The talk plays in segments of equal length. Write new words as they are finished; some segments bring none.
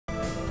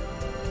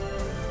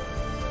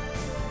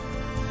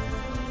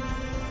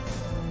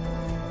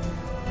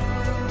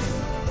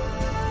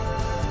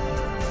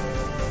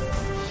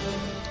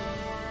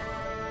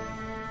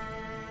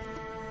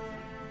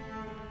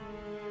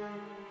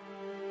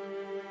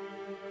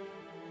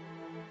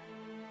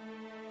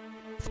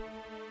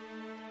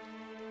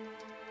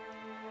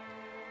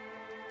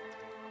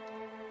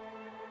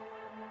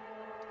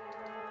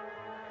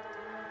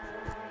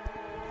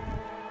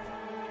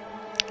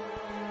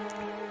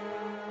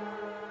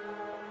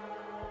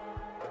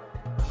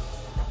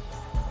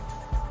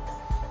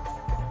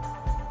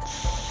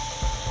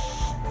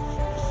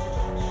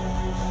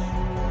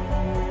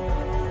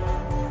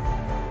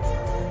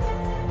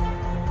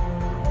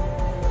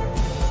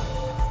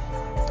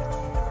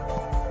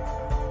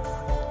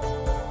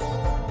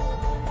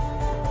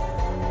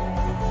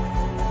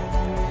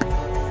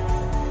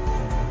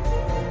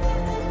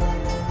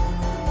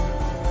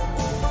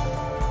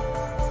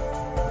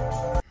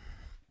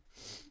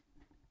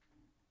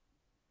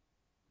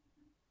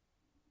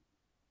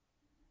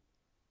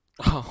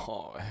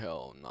Oh,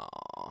 hell no.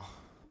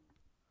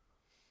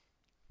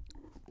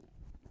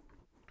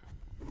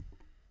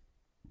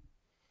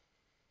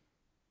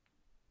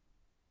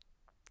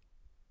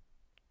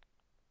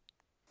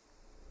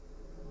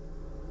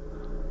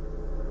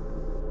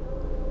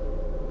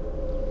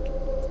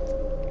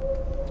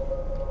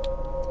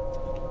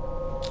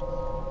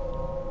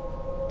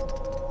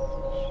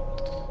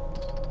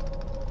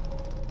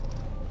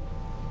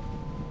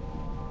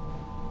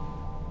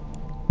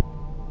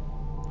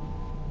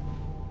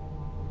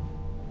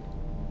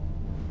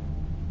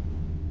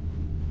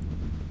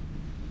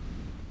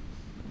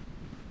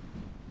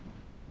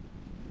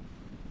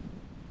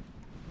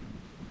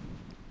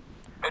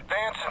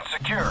 Advance and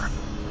secure.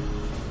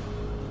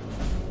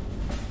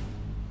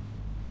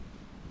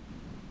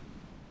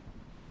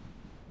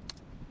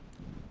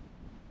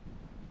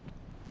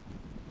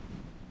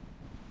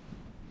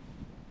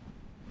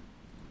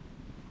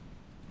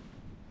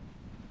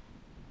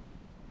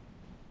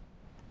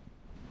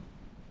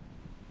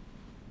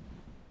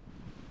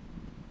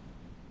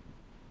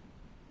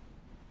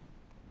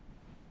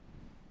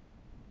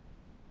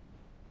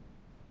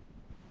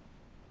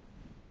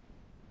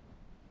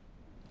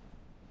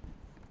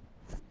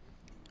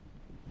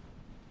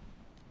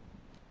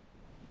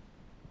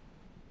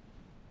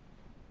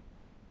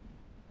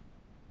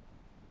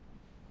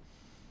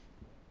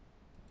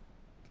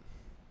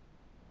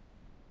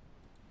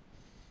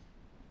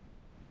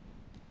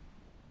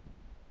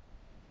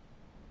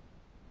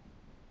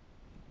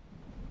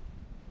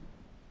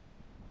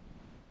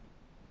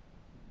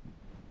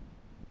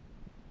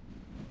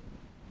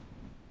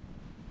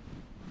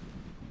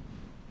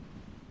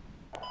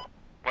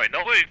 Wait,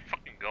 nobody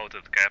fucking go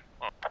to the cap.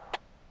 Oh.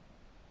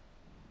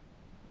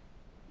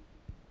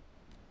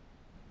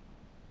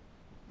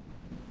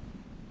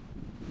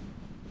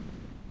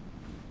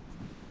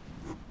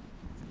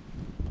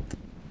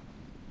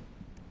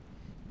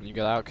 When you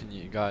get out, can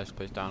you guys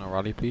place down a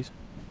rally, please?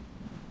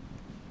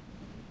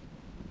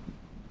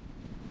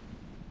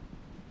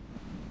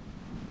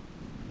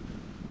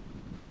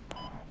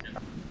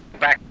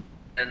 Back,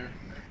 and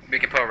we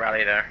can put a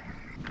rally there.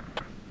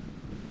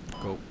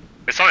 Go.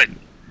 It's on it.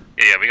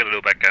 Yeah, we gotta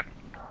do back cap.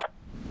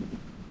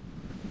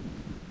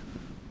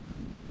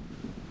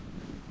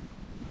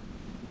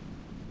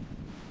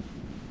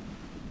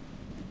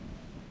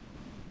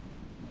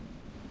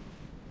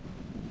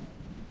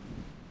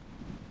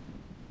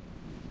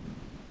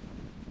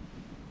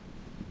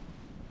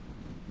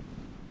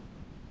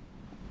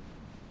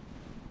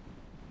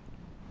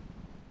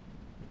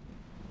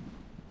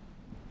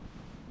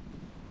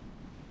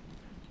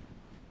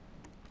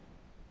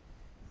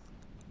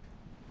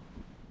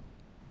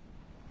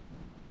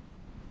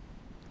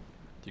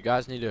 Do you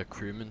guys need a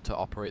crewman to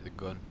operate the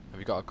gun? Have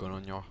you got a gun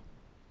on your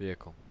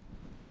vehicle?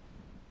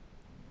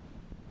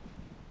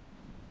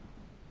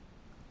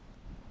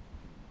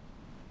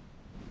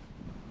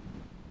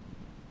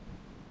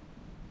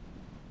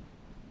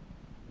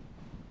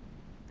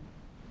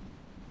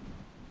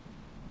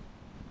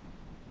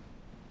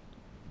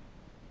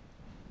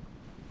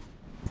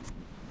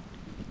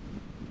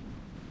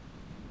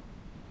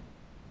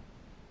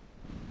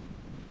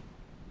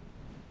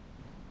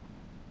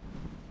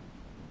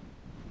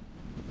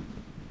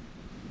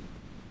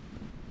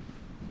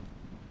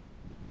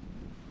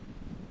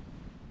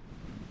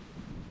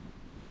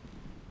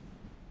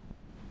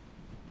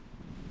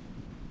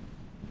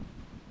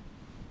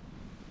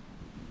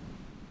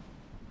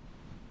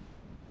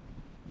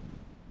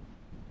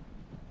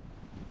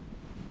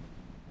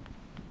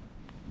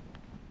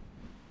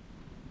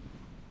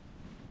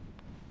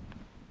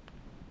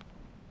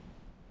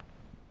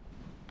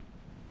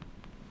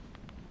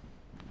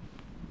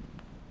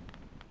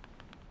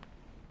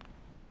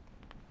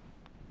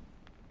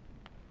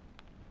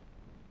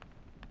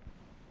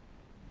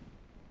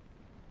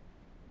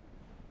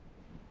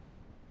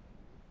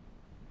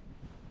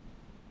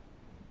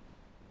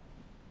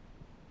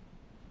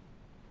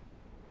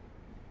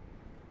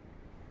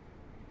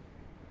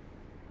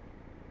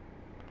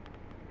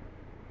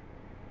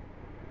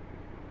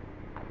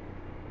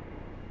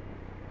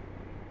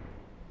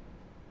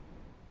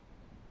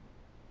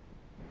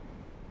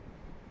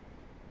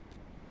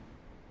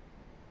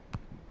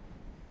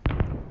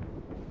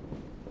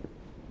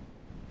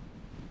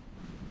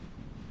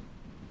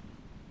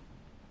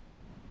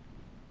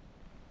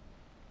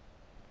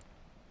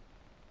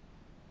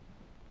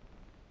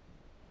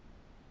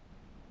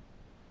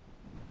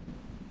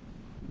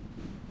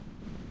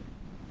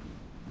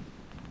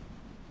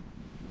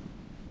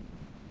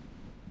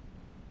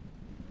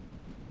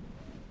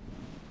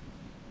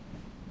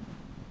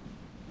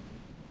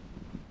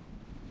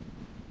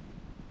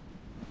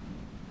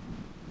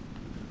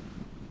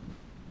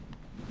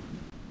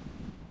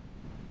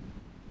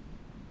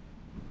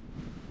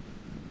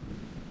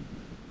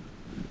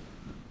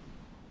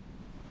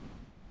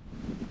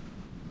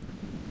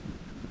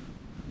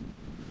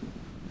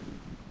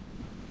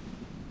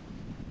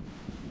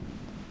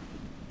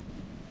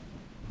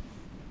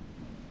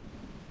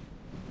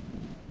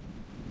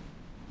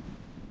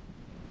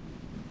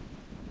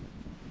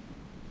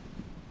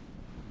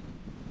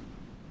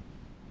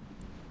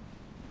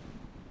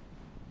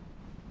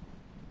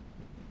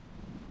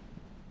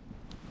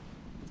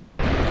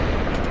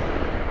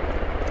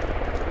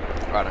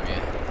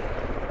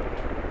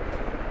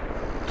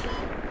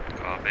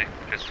 copy.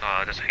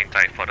 Just hang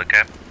tight for the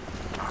cap.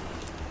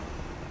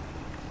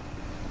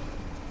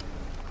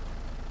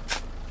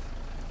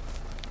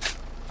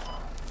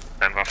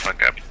 Stand by for the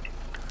cap.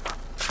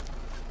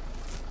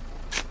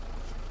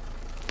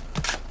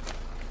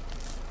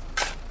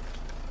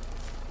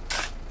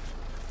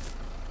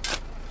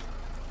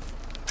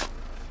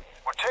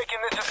 We're taking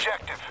this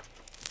objective.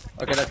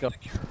 Okay, let's go.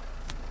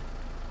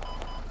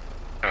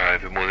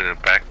 Alright, we're moving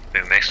it back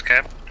to the next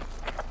cap.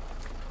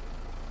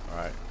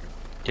 Alright.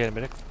 Get a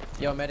medic.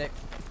 Yo, medic.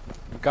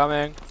 I'm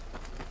coming.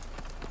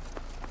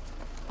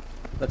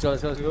 Let's go,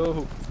 let's go, let's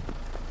go.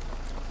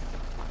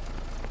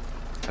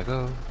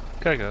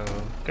 Gotta go.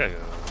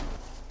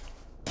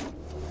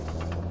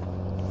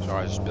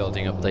 Sorry, just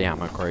building up the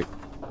ammo crate.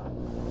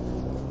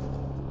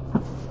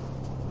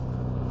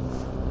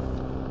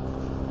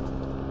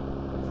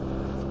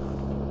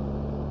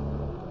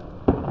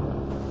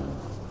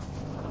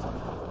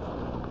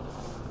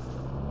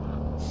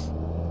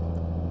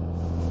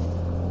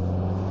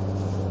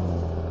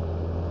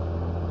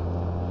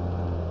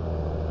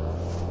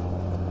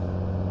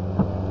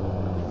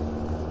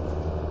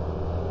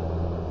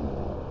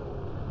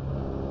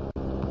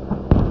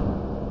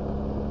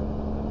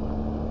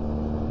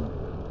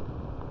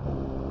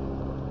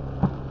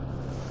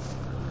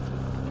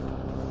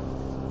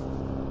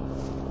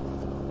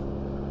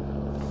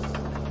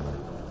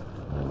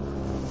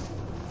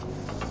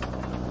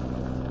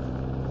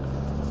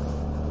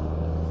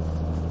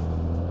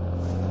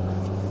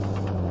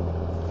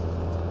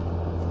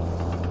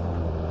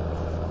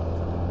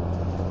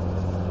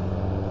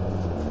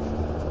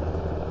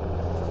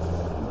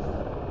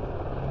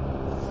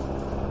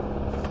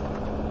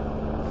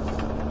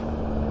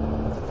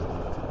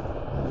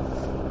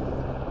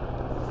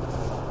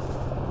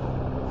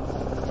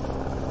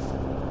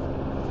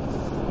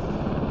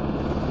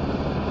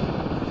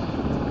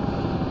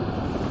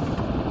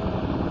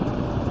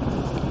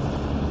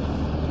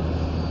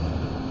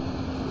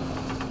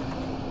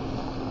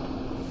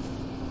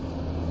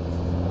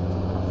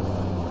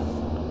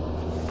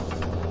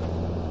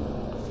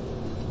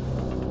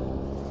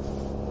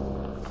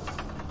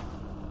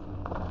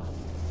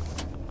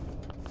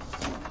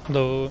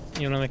 Though,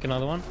 you wanna make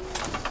another one?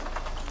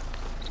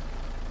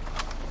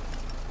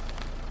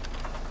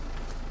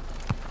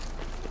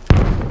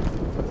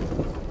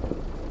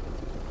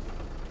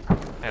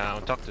 Yeah,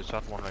 I'm talking to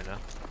shot one right now.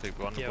 The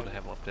one Yeah. put the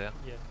hammer up there.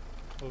 Yeah.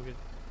 All good.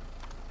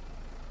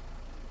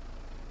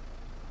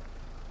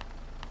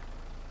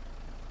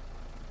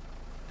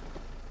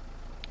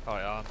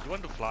 Alright, you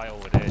want to fly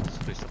over there, just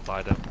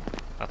resupply them.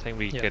 I think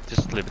we Yeah. get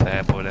just leave the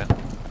hammer over there.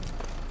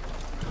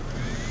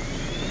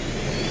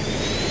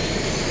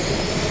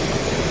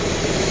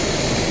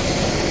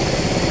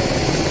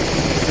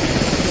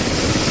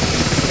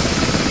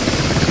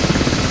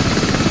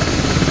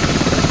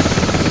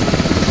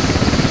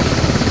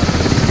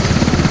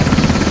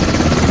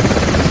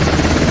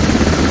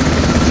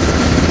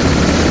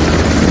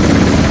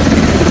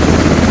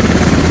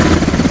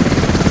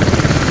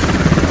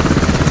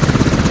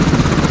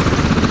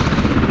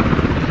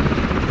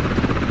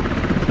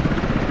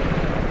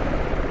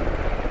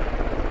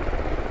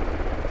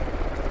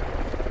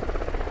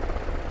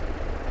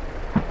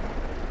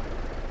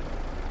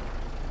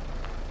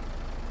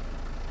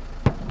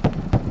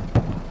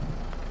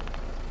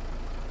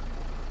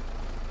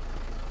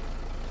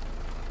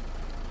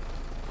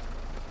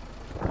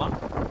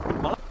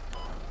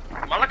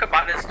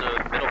 Malakabad is the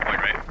middle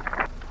point, right?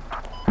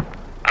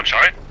 I'm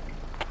sorry?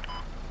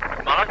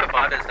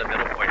 Malakabad is the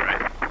middle point,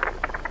 right?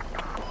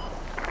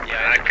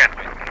 Yeah, I it's the can't.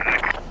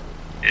 middle point.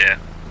 Yeah.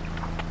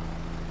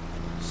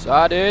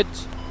 Started.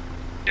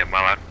 Yeah,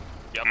 Malak.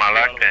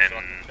 Malak and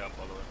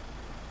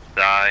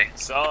Die.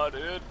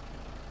 Started.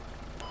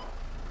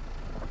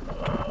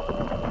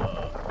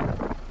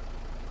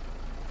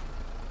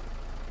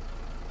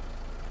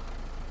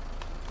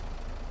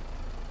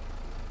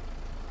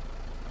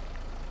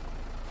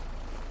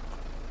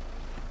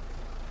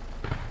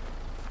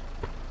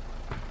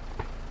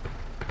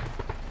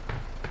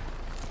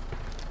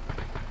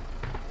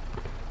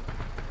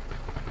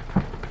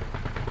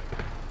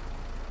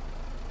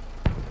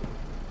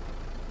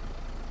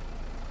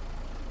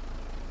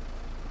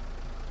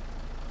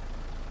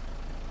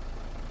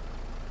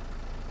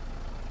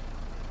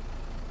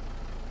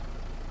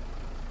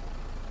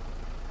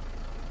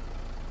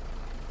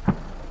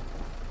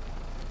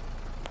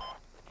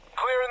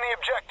 Clearing the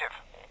objective.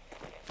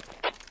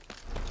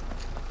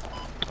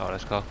 Oh,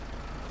 let's go.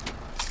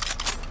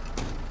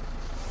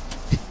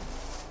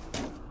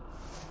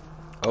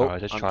 Oh,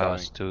 Alright, let's I'm try going.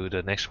 us to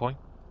the next point.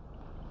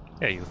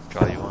 Yeah, you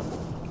try you on.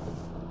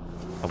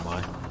 Don't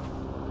mind.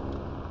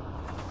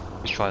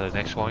 Let's try the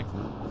next point.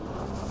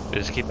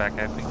 Just keep back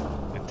at me.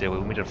 If they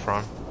will meet at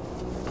front.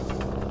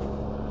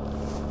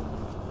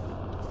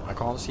 I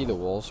can't see the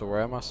wall, so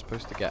where am I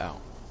supposed to get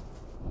out?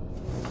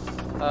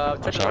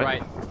 Check to the Sorry?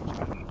 right.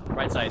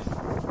 Right side.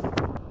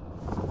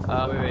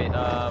 Wait.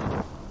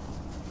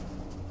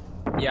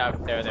 Yeah,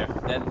 there.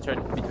 Then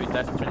turn between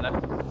left and turn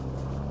left.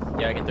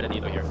 Yeah, I can turn the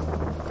needle here.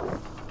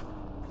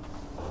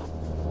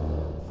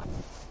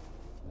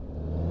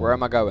 Where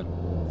am I going?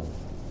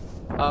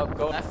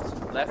 Go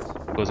left.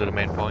 Left. Go to the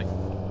main point.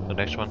 The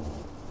next one.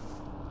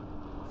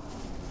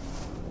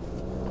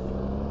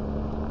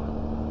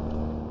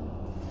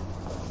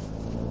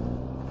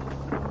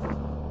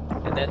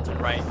 And then turn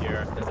right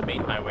here. There's the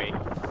main highway.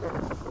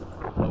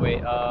 Oh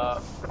wait,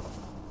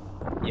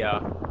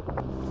 yeah.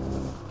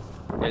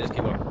 Yeah, just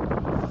keep going.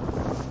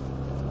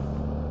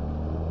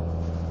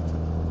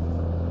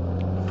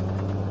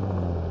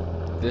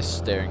 This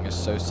steering is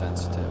so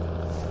sensitive.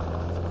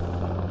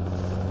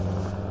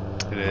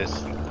 It is.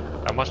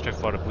 I must have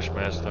for the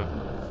Bushmaster.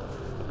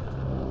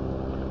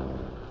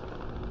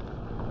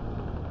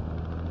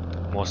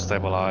 More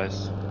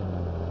stabilized.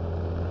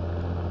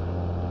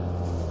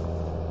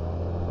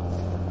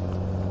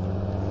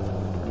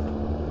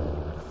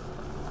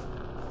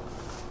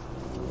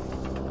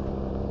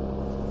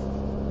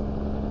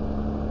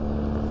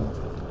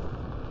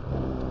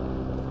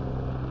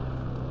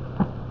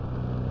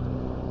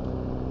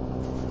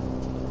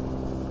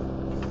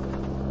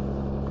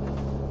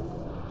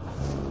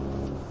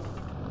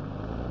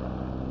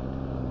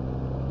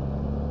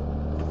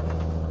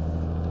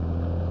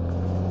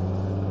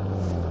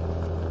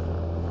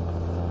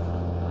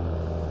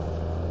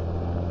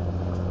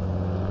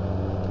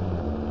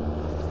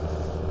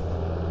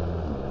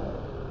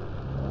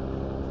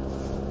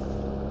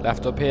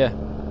 Left up here.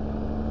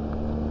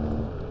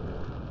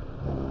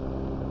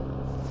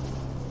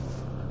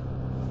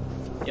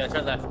 Yeah,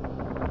 turn left.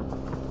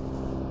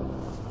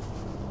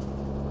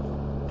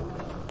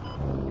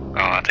 Oh,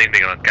 I think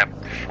they're gonna gap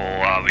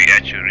before we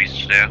actually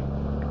reach there.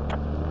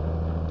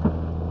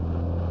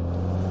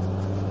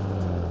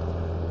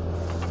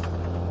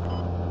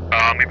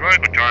 We probably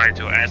could try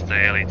to ask the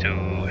heli to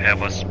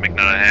have us make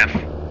another half.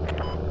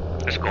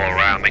 Let's go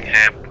around, make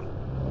half.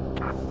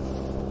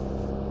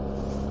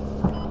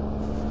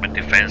 With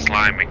defense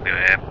line, make the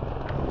half.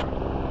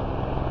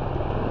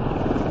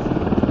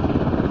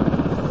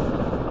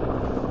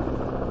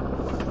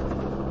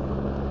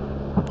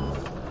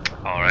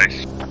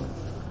 Alright.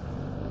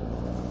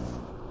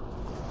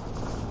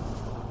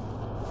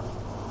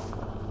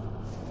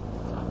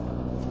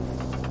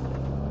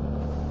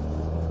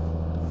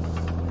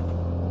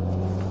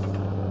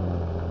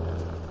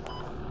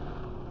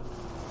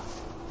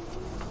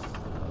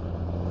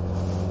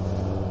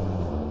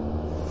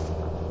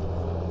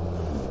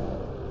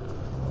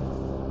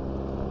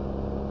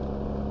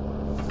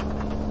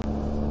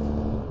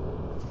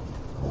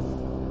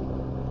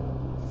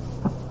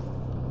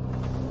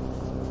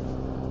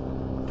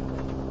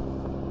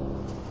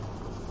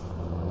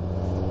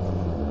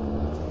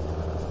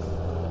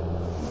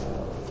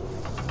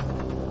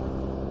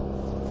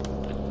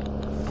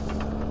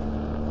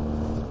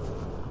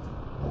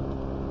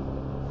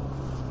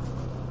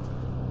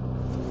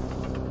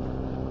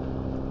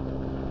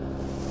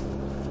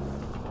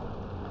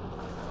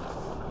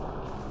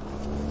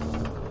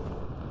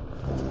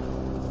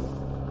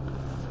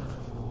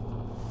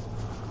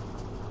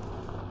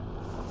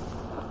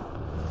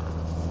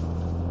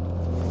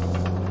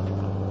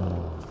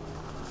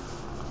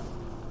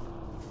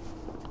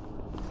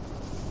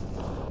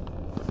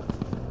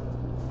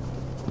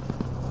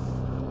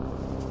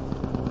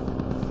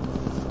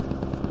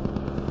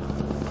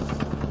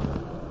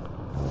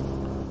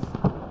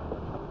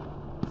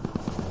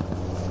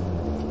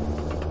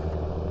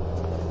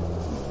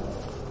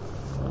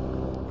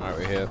 Alright,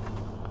 we're here.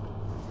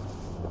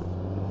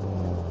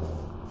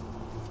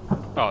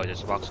 Oh,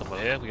 there's a box over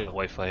here. We're gonna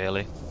wait for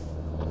heli.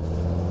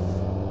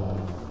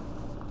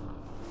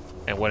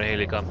 And when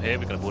heli come here,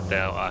 we're gonna put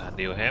down a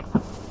new hamp.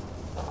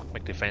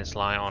 Make the fence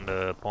line on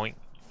the point.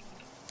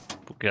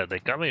 Because they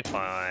coming for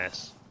our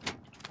ass.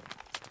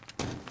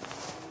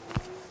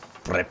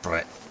 Right.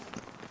 Bruh.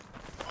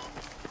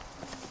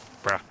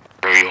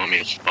 Where you want me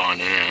to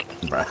spawn in at?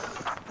 Bruh.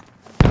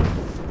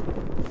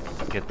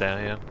 Get down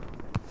here.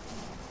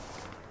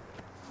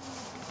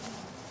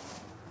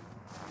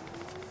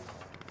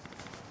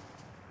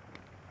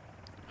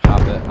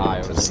 Habit,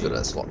 I Let's go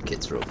to swap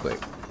kits real quick.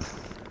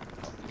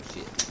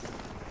 Shit.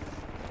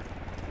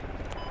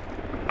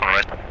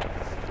 Alright.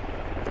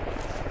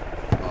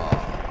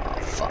 Oh,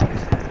 fuck.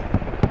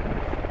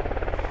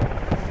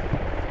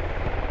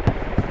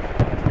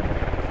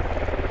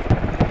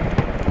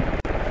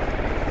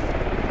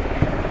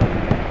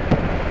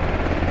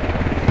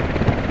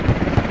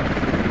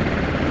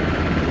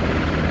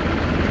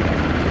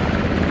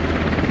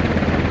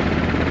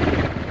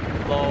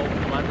 Low,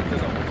 commander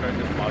does overturn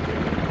this module.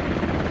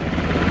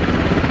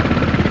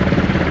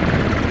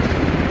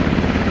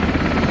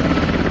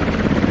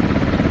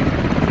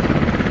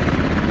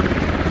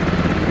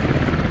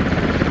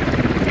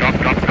 Drop.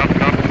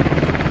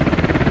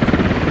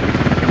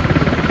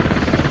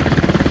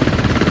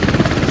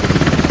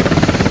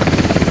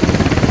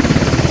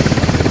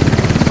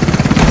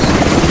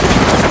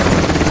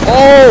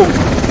 Oh!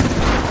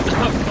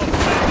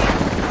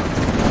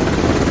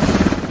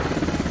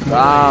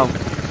 Damn.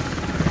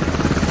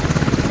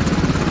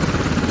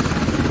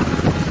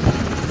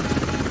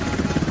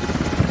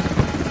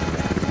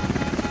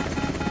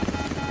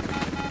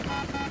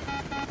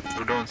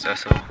 Do drones,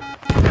 SO.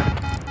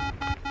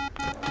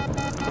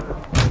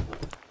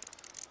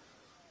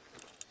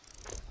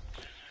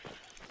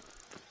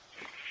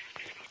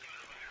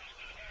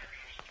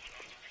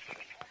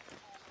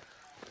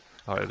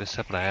 Alright, let's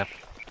set the half.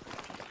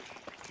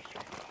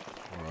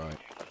 Alright.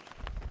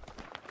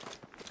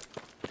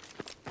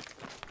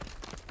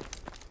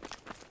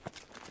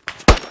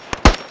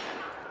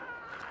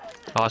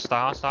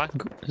 Hostile.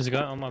 There's a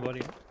guy on my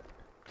body.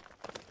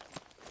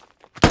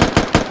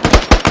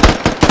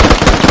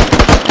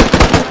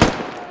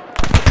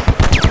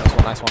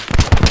 Nice one.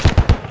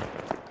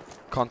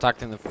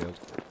 Contact in the field.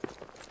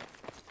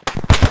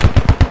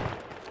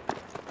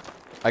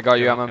 I got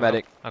you, I'm a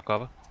medic. I'll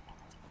cover.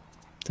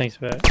 Thanks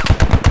for that.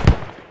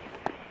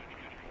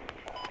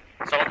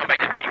 Someone come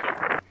back in.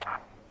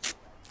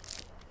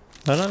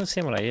 I don't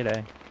understand what I hit,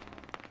 eh?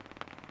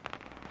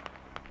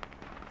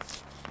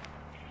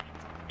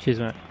 Cheers,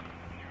 mate.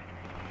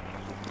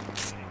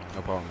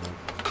 No problem, man.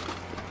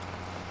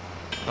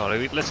 No,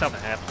 let's have the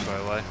half straight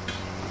away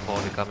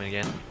before they come in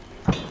again.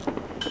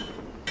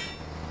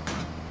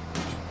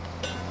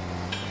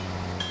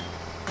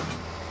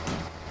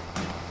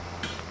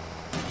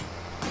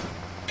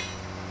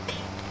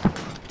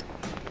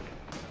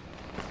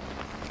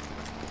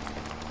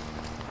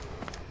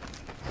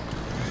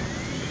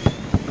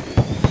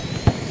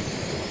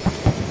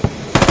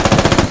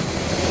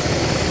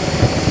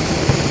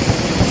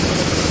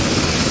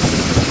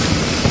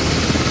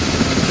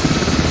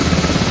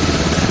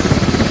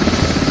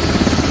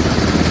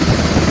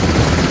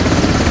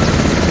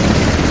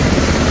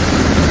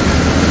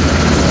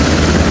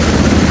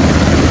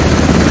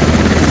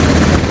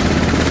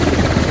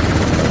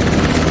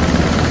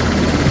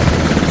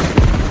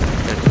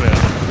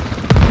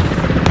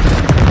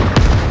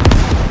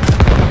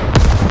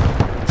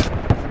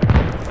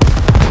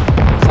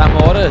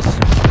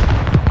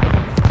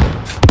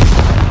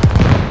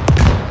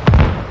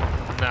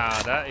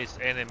 Nah, that is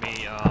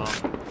enemy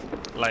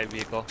light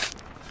vehicle.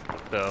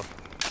 So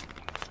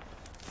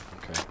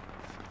Okay.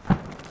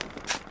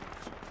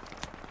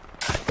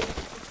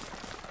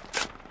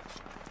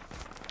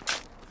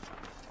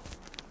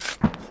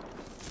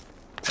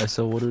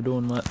 So what are you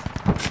doing, Matt?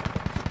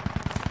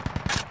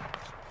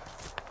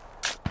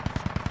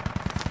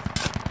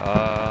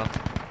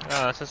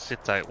 let's just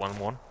sit tight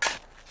 1-1.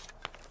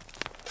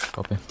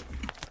 Copy.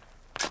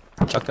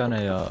 Chuck on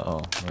a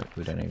oh wait,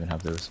 we don't even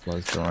have the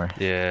supplies, don't worry.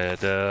 Yeah,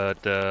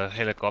 the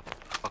helicopter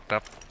fucked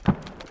up.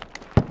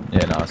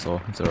 Yeah, no, I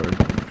saw. It's already.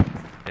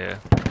 Yeah.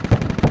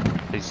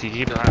 They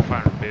keep the high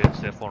 500 bill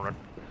instead of 400.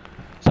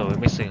 So we're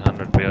missing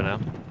 100 bill now.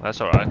 That's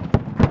alright.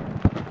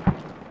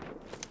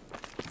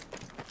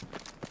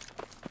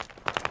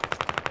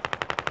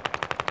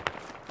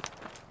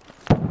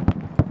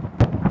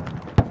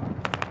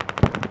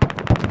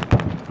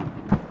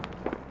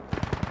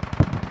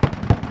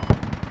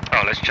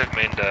 Oh, let's check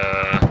in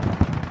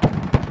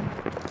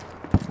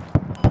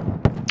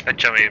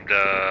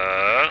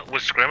the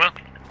wood screamer.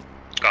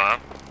 Go on.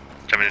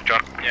 Check in the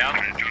truck.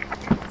 Yeah.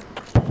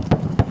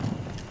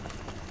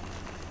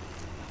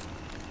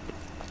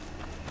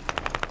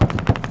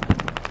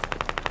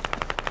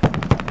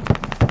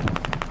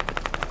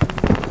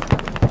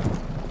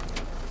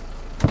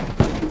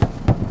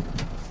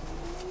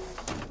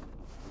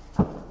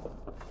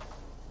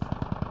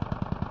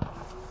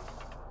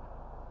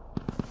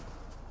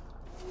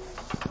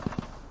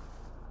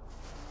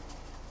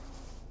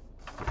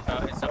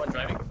 Is someone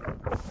driving?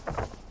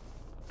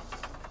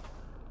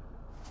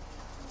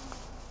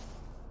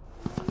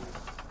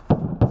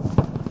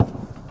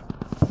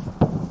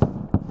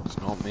 It's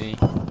not me.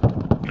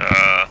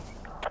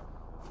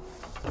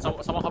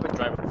 Someone hop in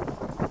driver.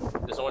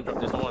 There's no one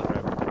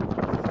driver.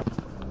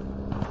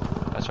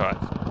 That's right.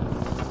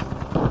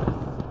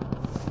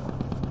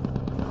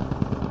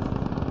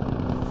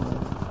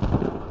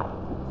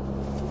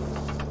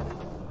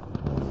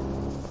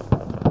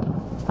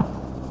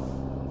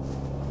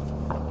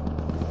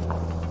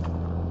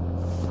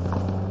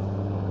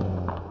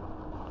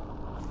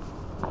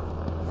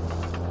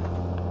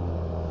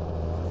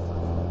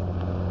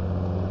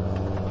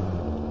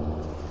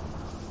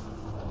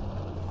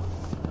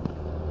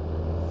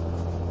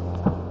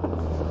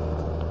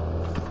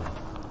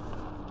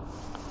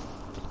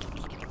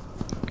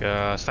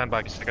 Stand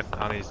by a second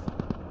on his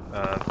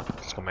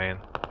command.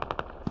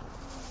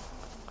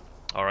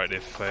 Alright, they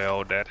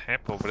failed that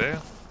hap over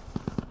there.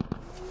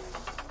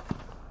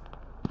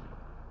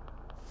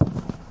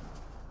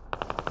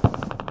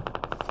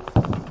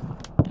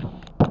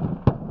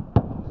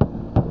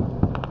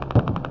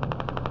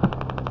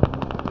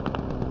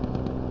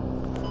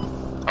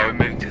 Are we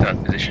moving to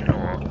that position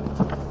or?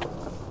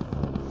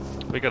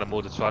 We're gonna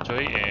move to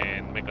Swatchy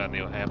and make a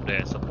new hap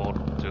there support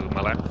to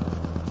Malak.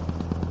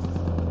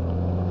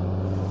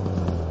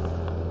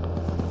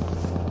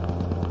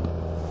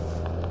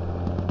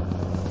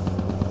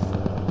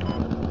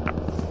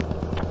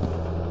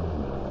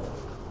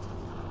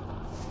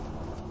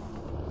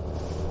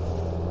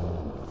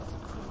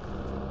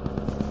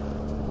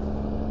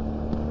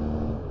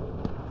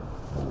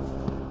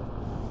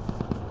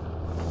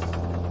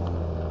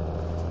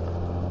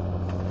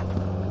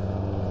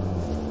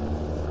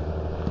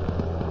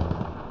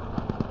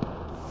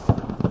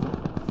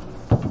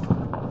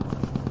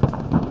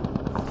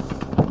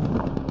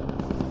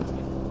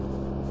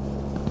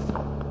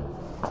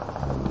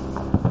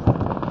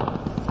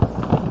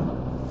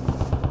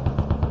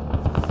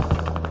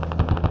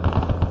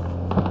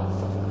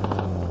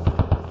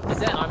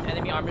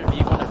 armored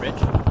vehicle on the bridge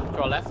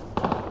to our left.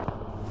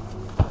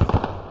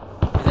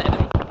 Is that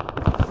enemy?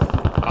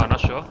 Not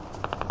sure.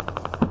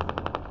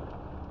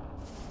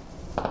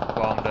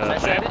 From the Should I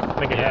shoot it? I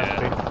think it has to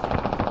be.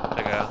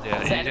 Check it out.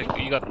 Yeah, Is that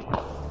enemy? you got.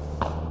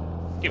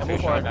 Give Move it a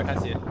forward, shot. I can't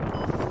see it.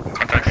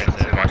 Contact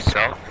to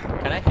myself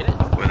Can I hit it?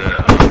 with a.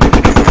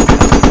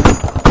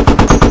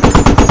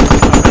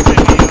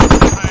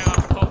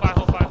 Hold by.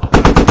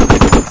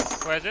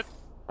 Where is it?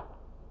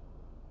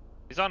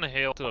 He's on the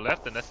hill to the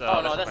left, and that's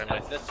Oh no, that's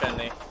that's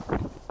friendly. friendly.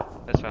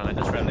 That's friendly.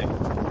 That's friendly.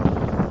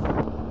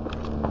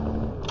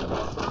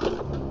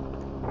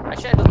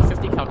 Actually, I don't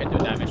 50 cal can do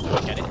damage to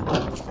it, can it?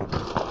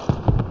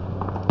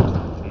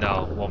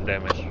 No, won't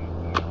damage.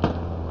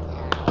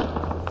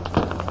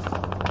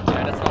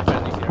 Yeah, that's not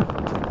friendly here.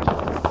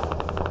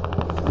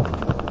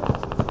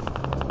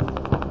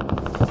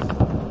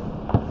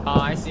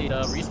 I see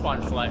the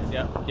respawn flight.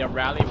 Their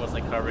rally was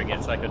like covering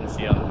it, so I couldn't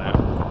see it on the map.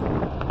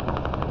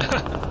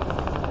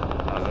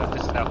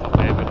 This is Alpha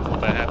Baby,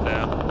 put my hat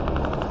down.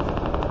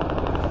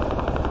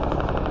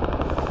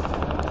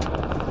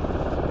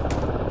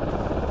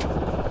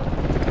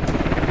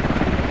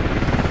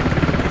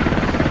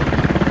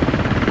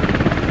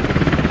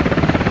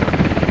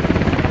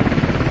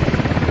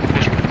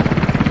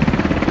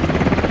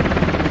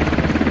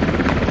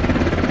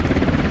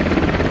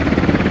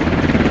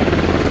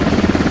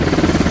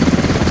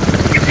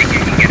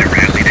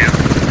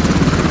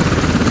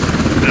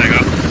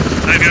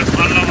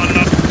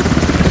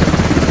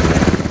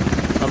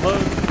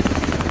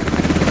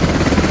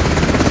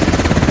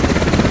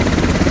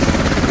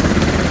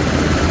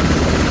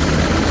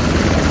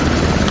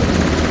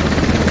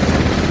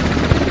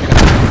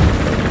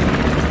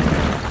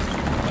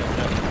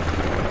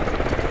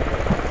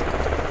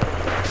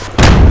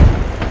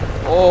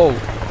 Oh!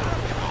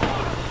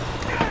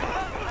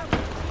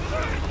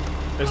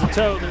 There's a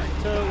tow, there's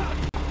a tow.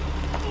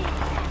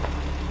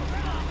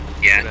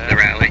 Yeah, the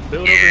rally.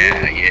 Build over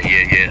Yeah,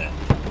 here. yeah.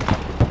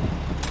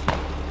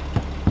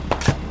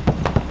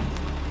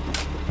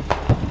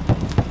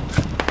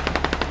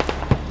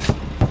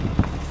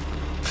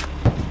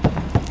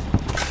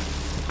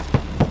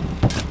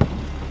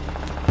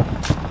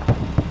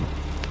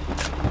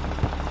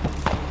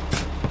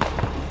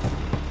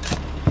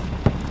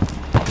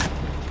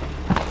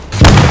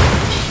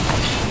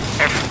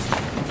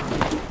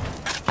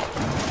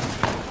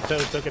 Tow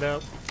took it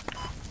out.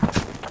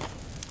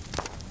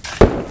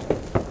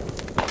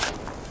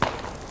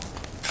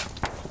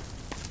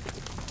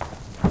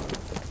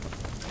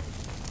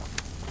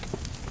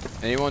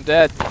 Anyone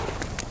dead?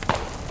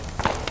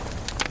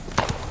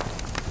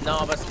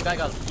 No, but some guy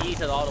got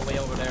yeeted all the way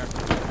over there.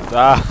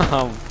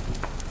 Damn.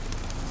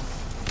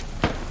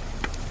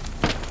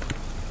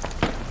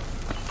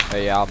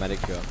 Hey, yeah, I'll medic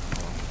you up.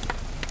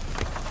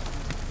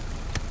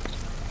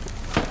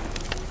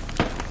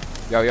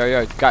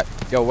 Yo, got.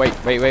 Yo, wait.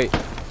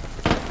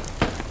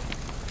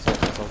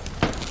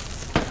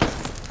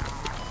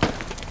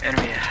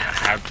 Enemy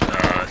had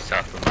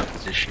south of my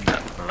position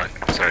at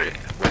Malacca, sorry,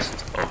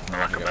 west of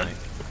Malacca Valley.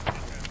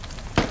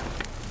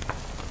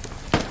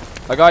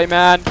 I got you,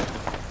 man.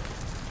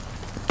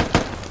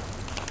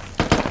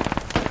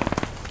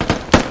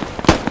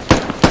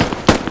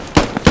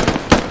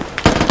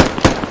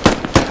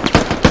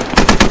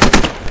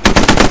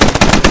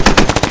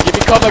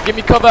 Give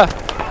me cover.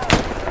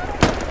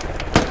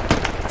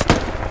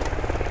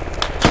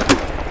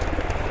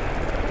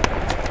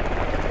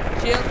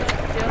 Shield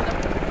them.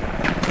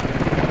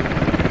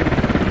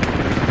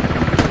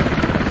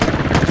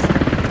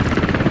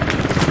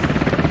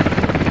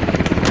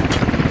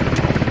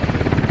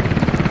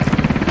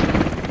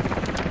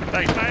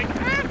 Thanks, mate.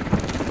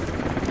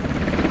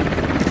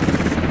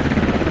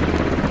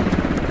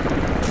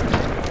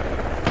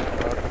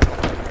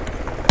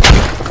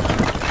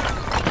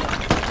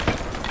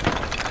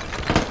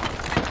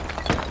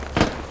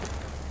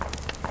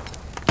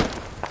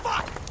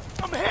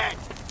 I'm hit!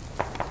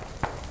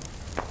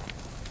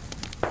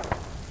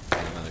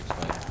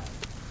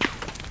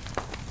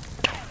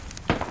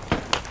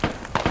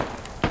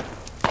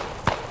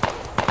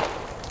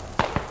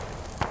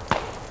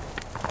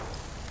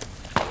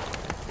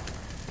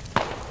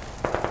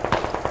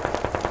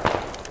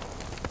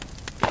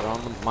 You're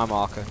on my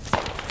marker.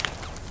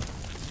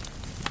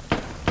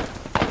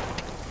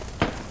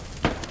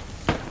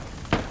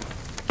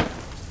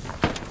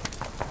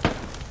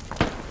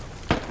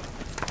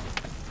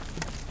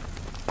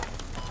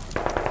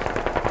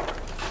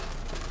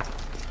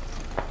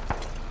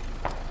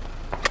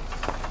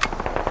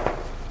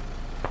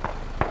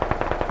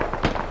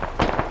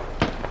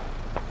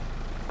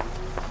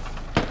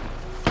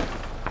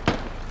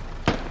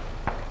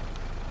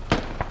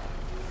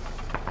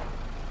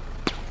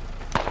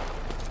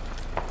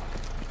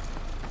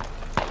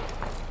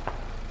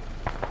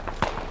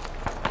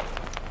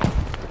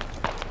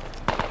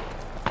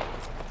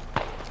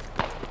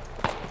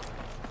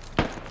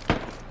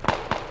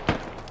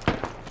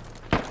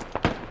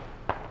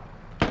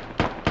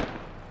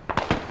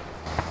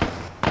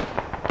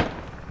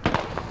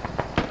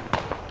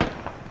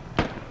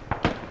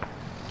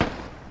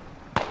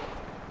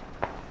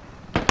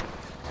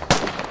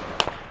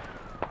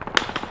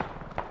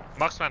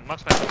 Marksman,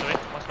 sorry,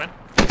 marksman.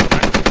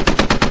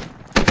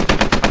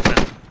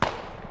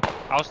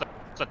 Marksman.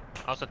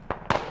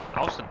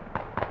 Austin.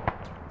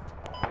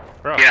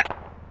 Bro. Yeah.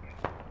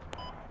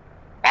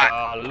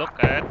 Look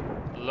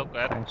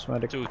at Thanks,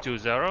 medic.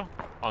 220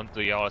 on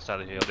the other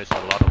side of the hill. There's a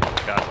lot of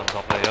guys on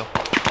top of the hill.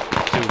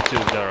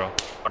 220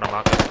 on the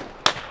marker.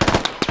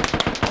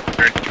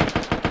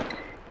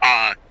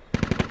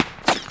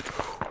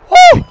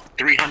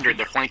 300.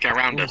 They're flanking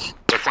around us.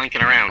 They're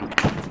flanking around.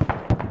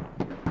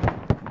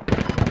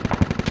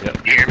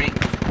 Yep. You hear me?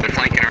 They're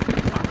flanking around.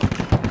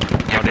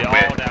 Yeah, they're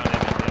all down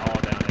there, man. They're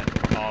all down there.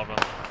 All of them.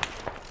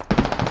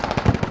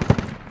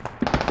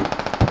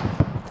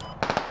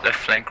 Left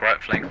flank,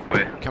 right flank,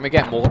 where? Can we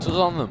get mortars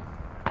on them?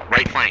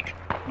 Right flank.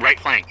 Right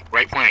flank.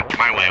 Right flank.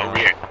 My way, over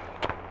here.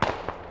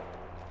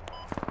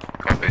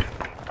 Copy.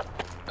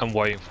 I'm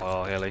waiting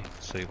for Haley.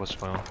 See what's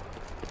going on.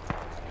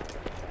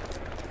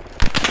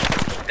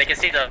 They can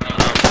see the.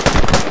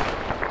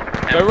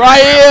 They're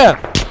right here!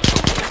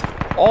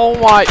 Oh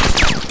my!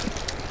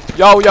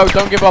 Yo,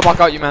 don't give up. I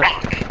got you, man.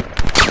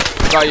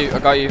 I got you. I'm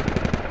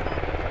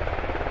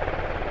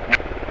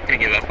gonna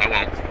give up. I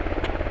won't.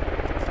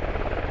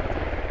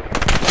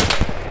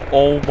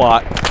 Oh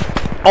my!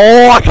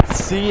 Oh, I can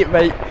see it,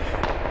 mate.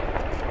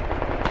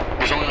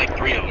 There's only like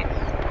 3 of them.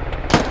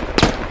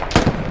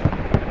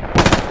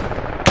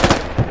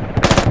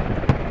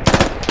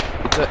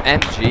 It's an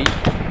MG.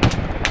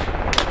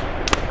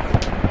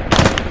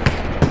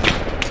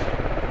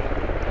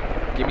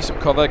 Give me some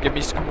cover. Give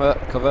me some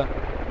cover.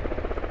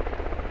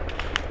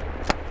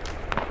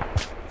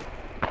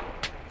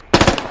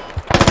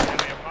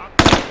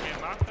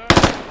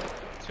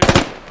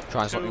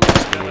 Trying something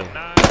risky here.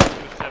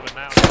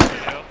 279 on the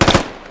hill.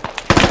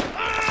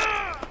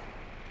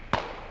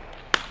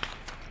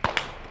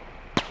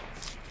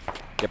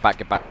 Get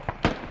back.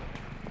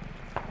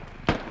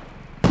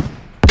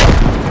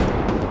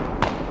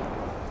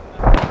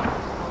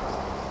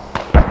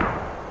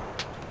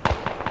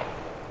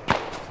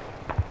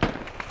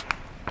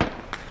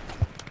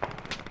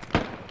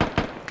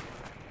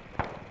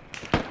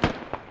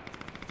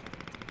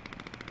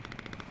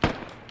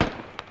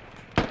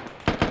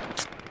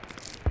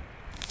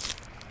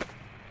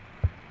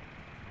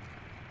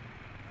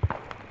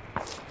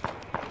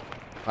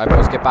 Alright,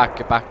 boys, get back.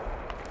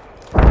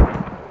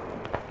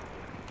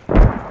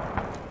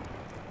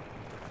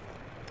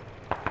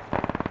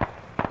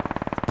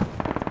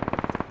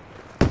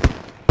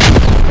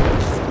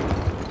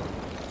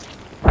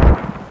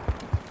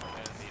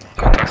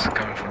 Contacts are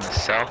coming from the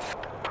south.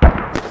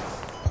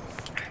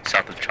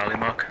 South of Charlie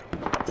Mark.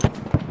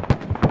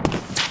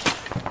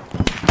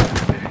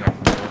 Moving up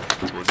north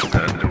towards the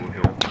little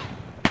hill.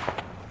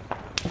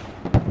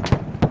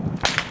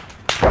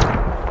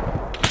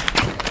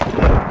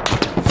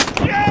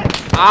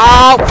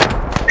 Ow!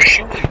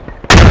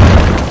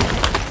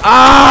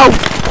 Ow!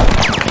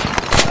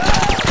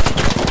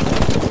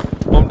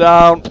 I'm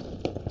down.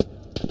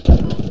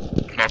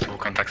 Multiple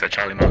contacts at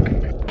Charlie Mark.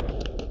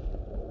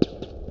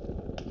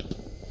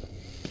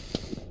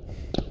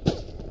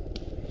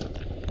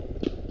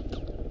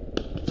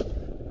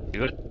 You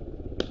good?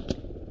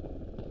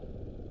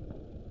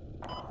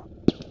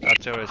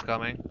 Artillery is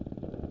coming.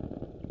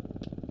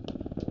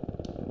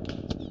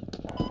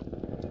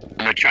 I'm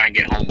gonna try and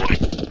get homeboy.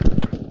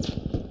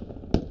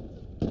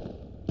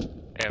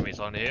 Enemies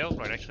on the hill,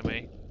 right next to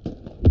me.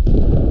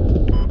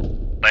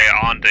 They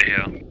are on the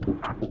hill.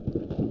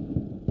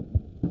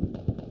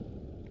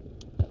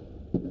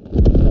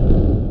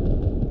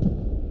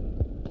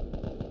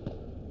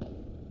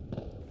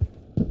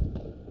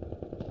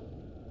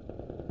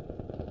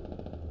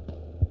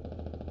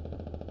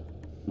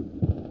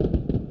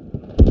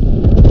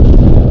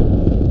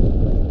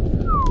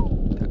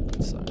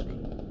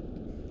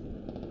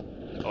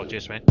 Oh,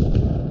 cheers, man.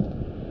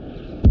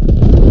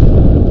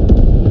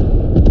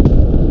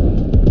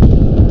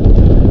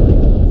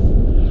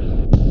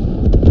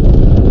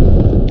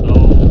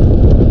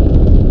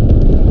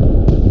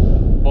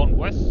 Born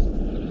west.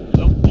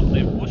 Look, in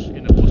the bush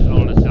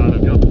on the side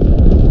of the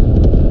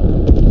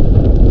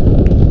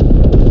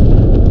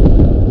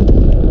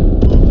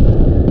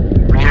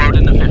Reload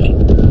in the 50.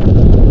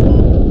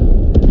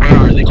 Where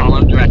are they? Call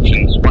out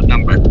directions. What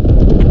number?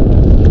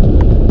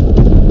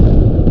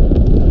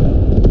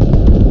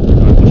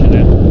 push it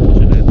in.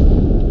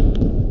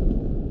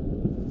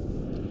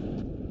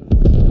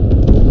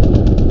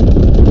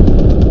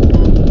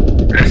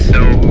 Let's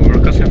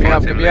requesting Give me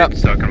up, flight give me up.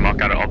 so I can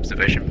mark out an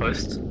observation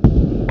post.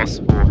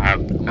 Possible have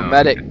I'm a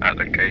medic. at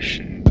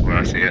location where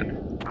I see it.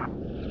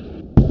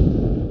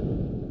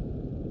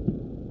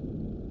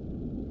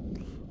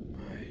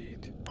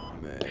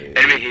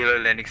 Enemy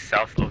helo landing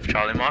south of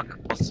Charlie Mark,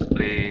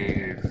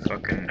 possibly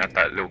fucking at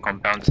that little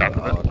compound south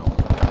of it.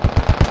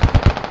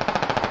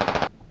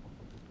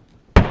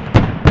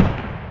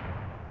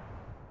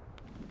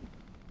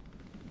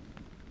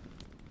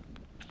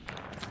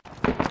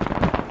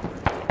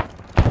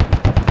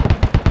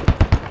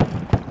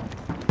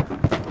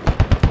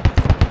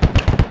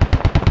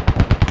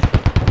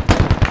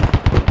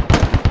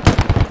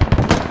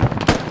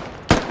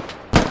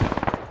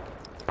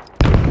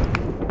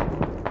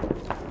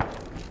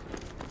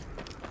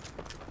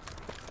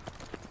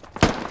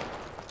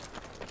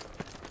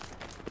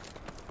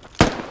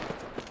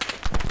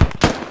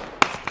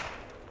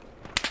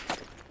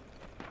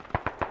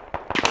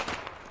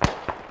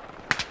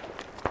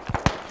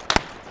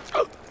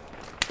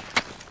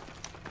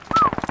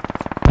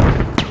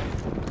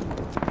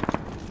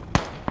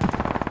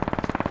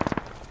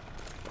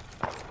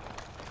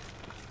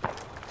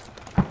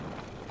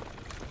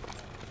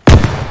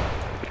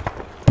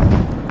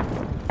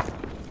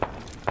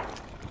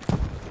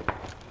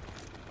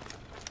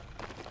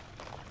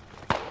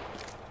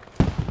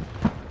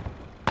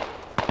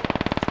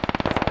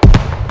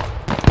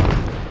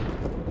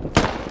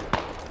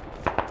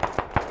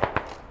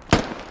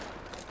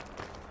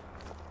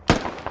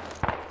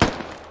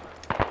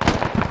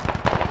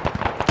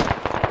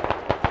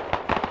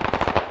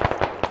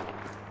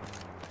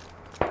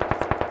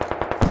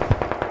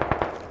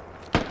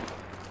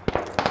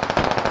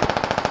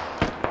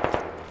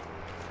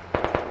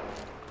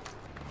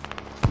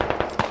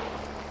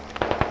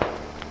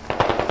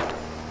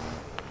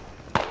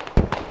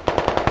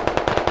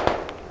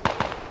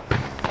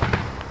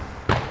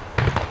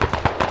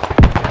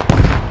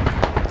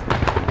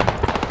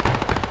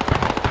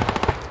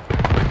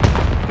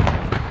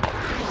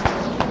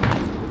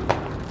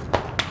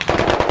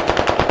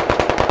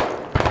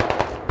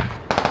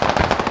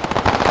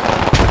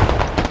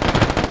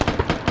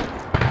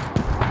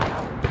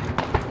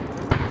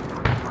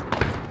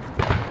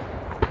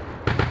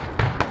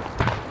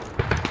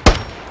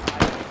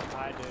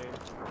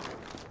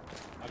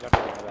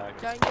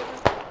 guy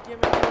and give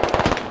me.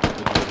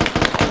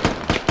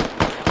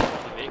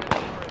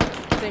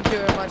 Thank you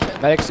very much,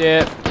 man. Medic's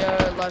here.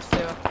 Yeah,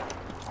 lifesaver.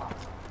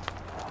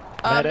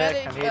 Medic,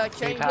 medic, I need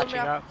can you heal patching me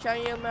up? up. Can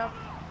you heal me up?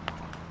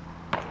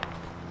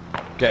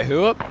 Get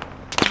who up? Man.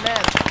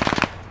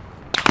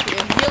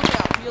 Yeah, heal me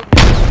up, heal me up.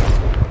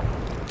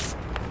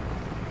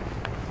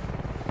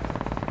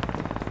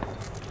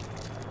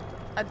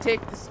 I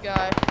take this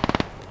guy.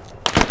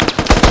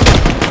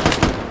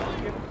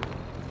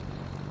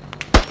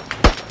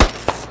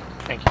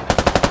 Thank you.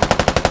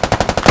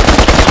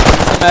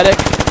 Medic.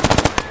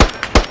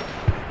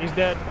 He's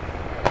dead.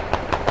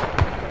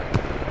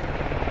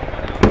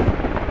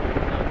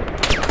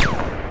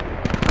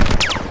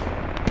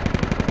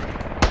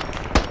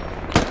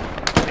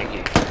 Thank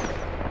you.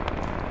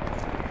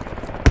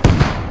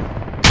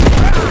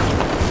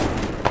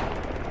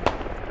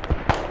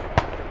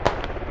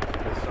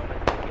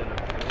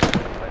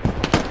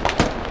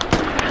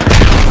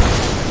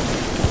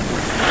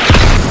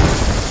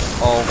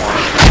 Oh my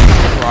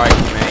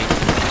Christ, mate.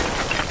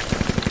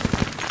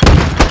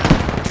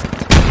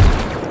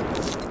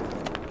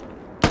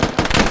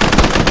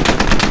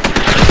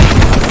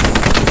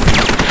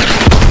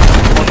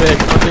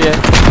 Come here.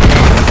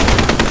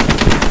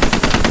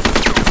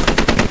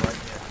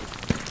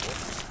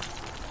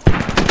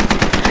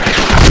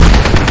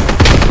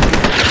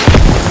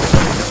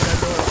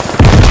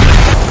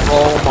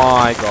 Oh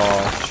my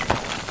gosh.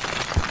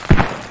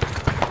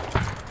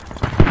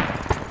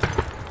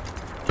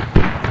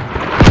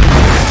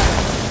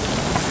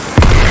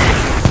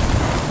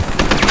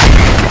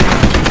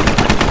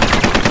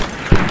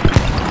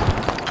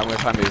 I'm gonna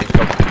try moving.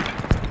 Go.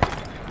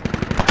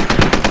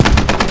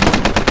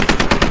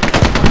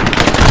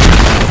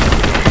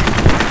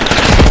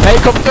 Many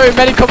come through,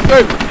 many come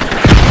through.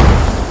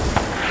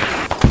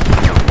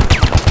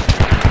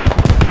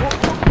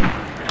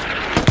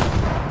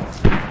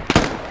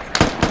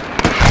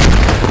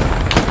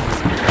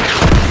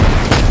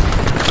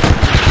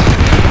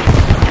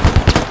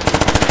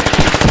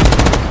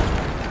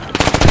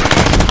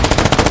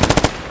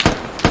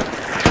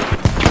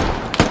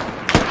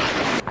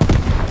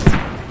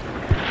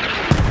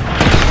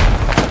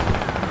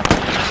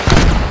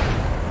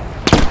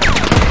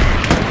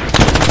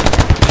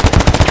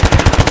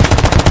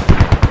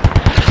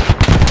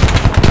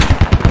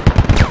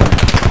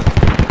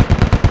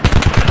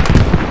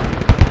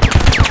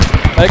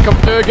 They come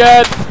through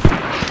again.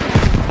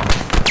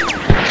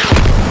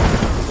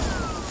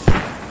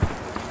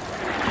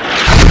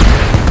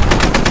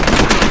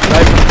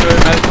 They come through,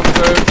 they come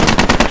through.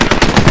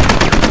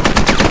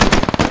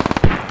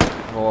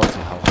 What the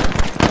hell?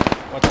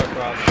 What's our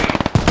cross?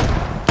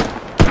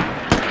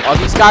 Oh,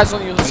 these guys on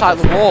the other side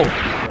of the wall.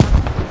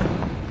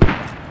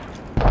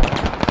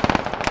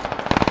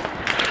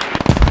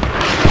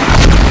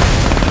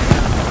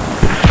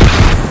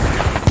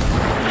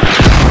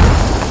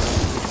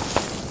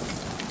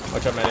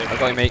 Watch out, medic. I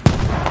got you, mate.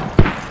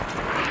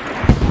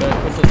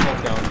 Push the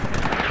smoke down.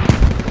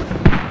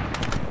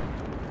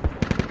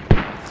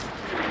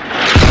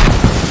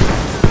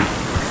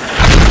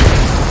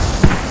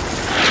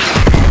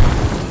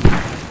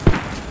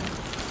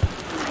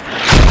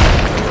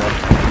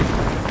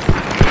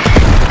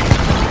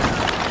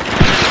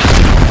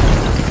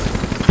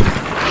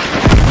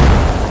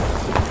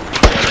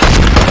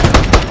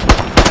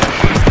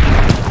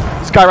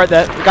 This guy right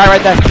there. The guy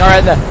right there. The guy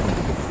right there.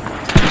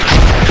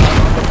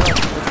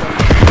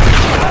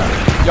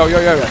 Yo,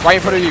 right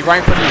in front of you, right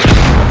in front of you.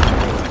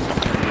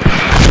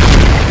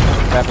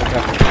 Careful.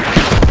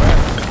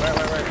 Where?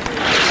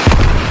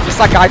 Just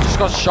that guy just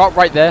got shot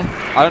right there.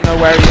 I don't know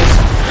where he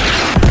is.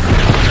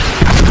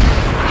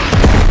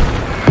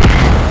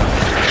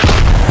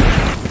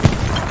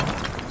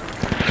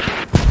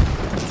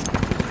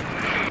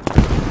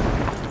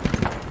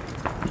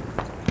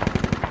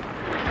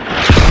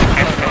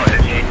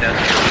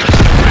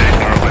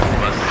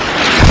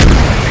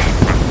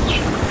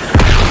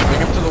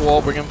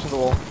 Bring him to the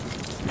wall.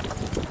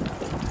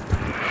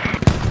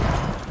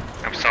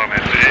 I'm sorry, man.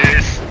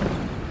 Please.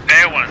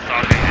 Everyone's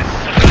talking. It's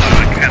so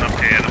I cannot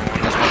pay anyone.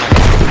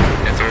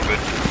 It's all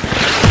good.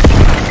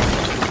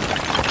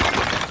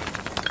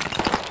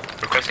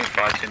 Requesting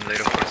fire team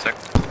later for a sec.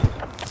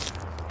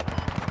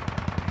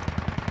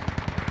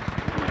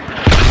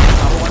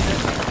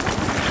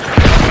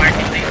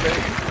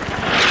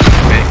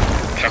 Okay,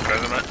 chuck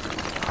over, Matt.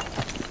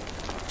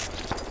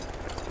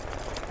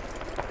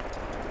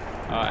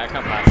 I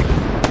can't pass.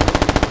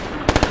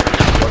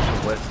 Watch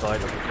the west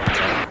side of the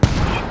compound.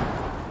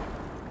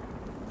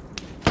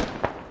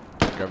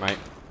 Go,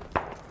 mate.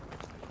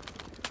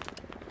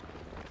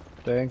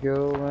 Thank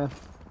you, man.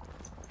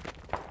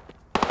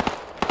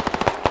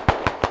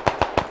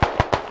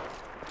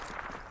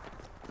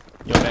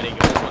 Yo, medic,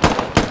 give this one.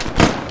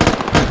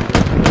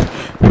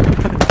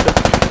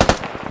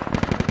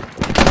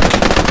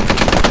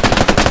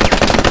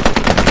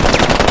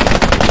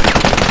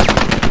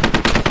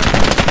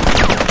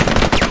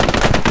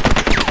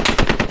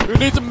 Who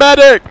needs a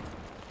medic?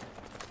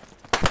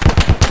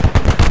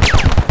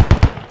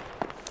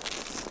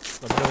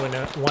 Let me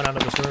know one out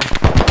of this room.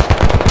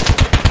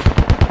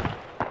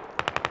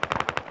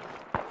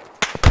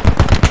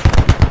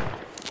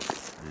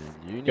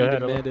 You need Go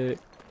ahead, a Ola. medic.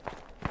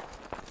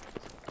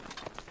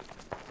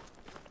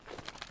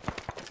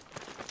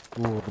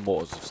 Ooh, the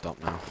mortars have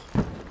stopped now.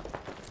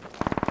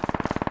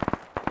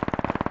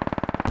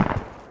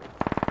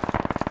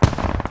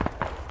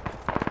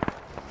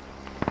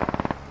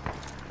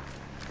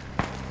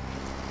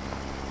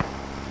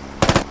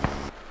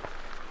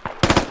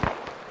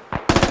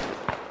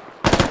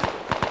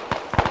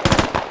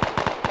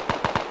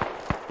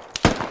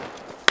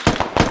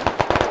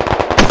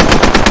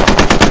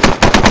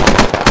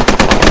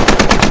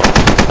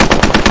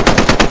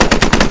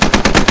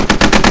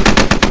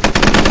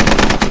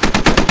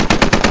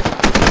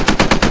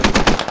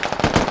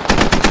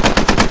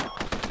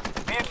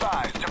 Be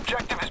advised,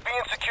 objective is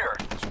being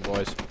secured. Some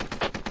boys.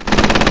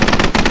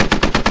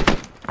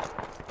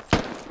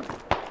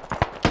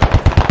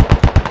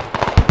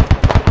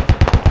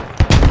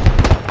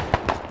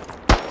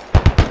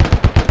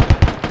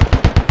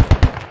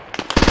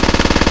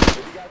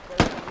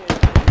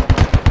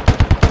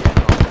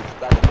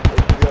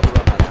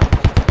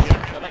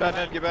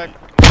 Batman, get back.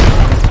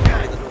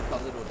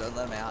 Close the door, don't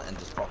let him out, and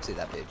just proxy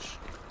that bitch.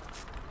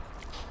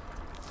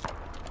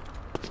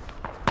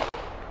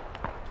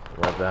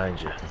 Right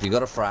behind you. If you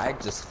got a frag,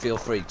 just feel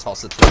free,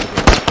 toss it through the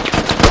door.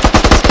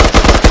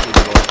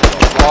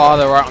 Oh,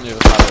 they're right on the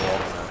other side of the wall.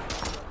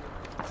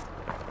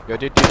 Yo,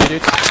 dude.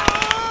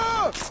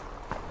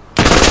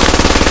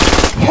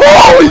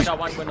 Holy! Got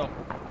one window.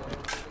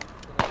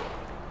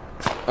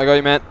 I got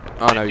you, man.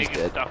 Oh no, he's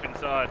Digging dead. stuff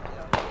inside.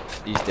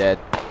 He's dead.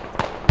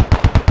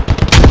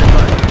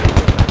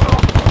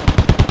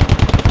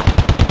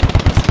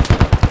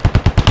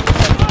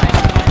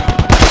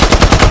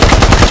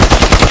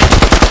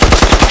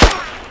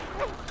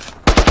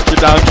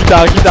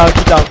 Keep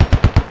down.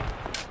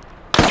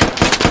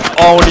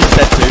 Oh, and he's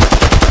dead too.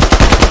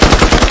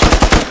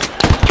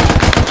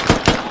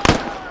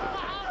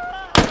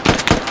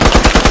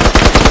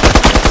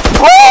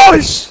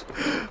 Push!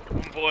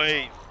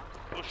 Boy,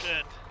 push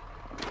it.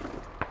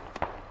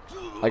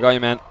 I got you,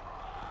 man.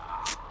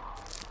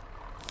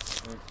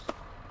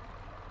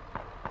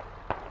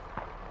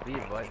 Be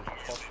advised,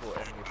 possible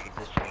enemy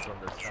positions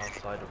on the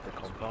south side of the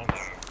compound.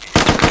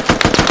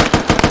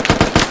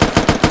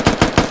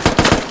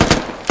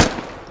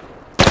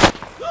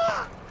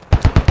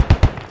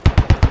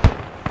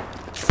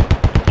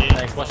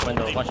 Thanks, watch the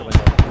window, watch the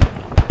window.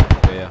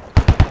 Yeah.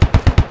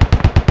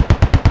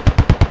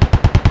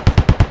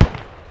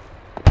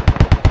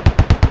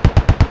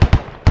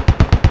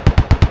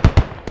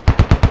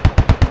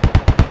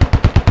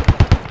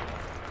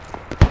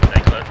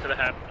 Stay close to the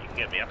hab. You can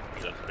get me up.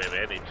 You got some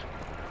damage.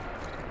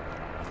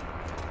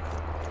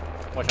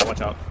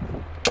 Watch out.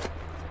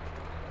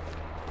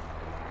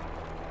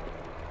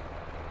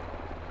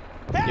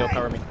 Yo,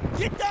 cover me.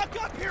 Get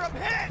back up here, I'm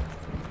hit!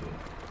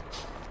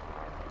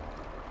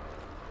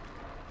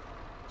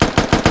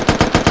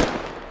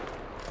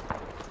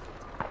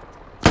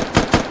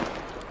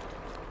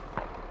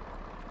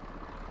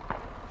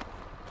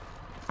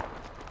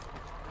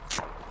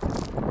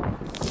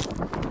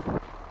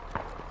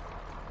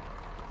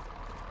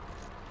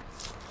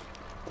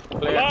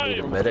 Clear. Need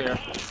a medic.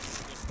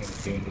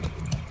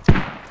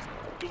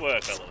 Good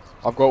work, fellas.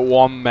 I've got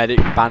one medic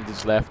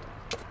bandage left.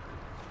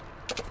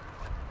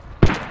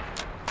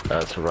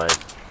 That's right.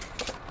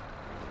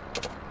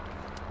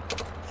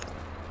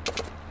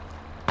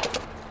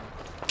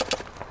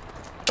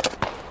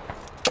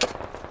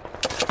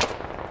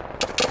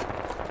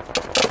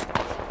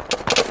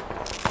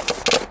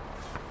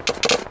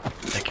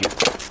 Thank you.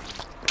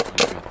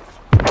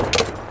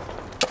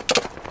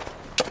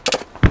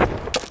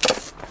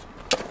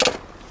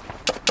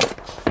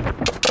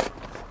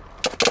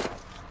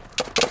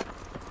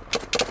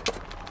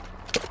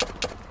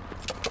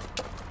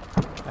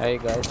 Hey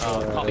guys,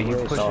 Are you who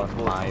is pushing on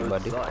towards my the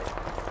buddy? side?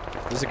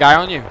 There's a guy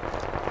on you.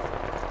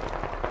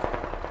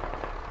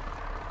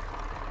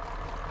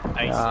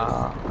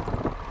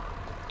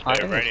 I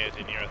There are think radios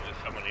in here. There's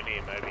someone in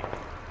here, maybe.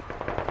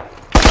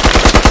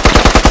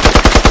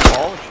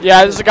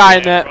 Yeah, there's a guy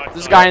in there.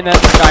 There's a guy in there.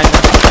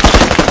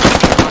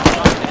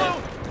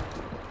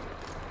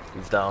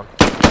 He's down.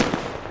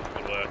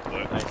 Good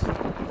work. Nice.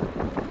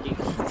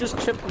 He just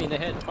chipped me in the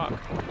head, fuck.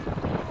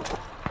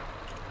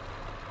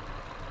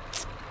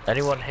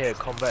 Anyone here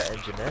combat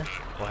engineer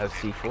or have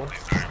C4?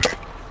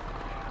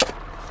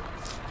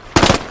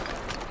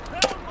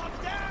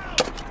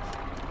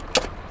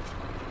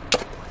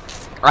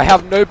 I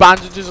have no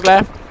bandages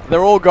left.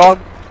 They're all gone.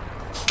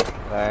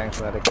 Thanks,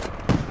 medic.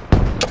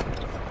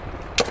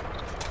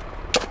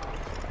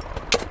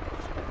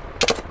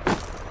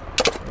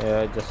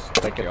 Yeah, just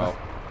take it out.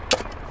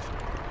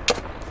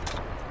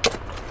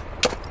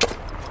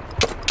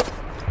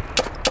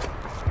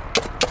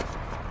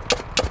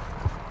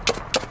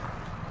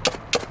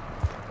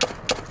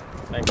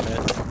 Thanks,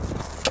 man.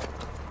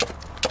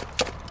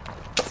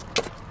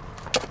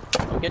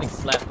 I'm getting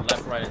slapped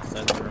left, right, and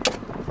center.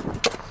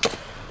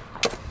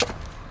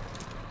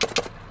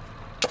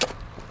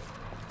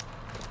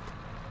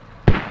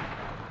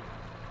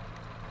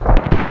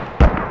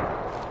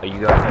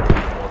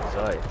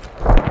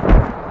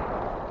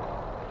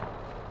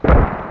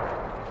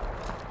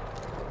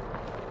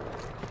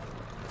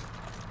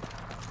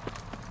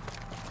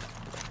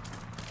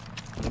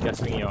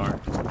 Guessing ER.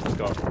 Let's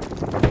go.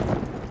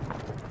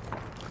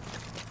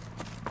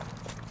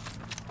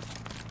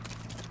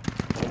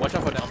 Watch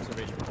out for the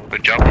observation post.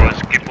 Good job,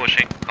 boys. Keep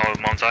pushing. Our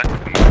mountainside.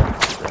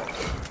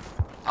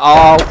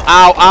 Oh,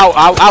 ow, ow,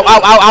 ow, ow,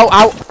 ow, ow, ow,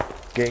 ow.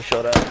 Getting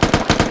shot at.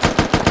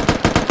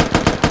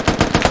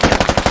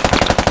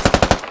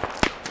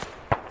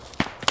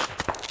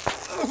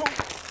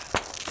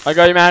 I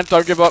got you, man.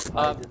 Don't give up.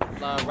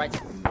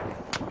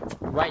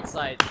 Right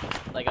side,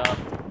 like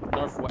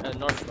north,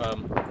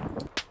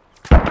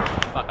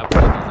 fuck, I'm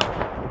putting on that.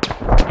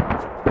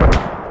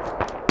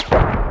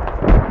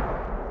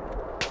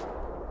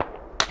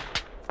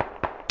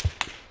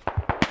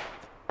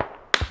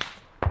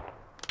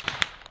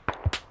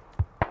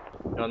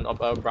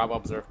 Bravo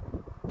observe.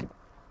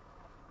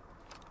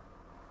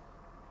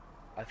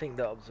 I think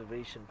the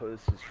observation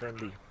post is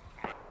friendly.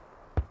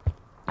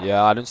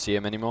 Yeah, I don't see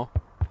him anymore.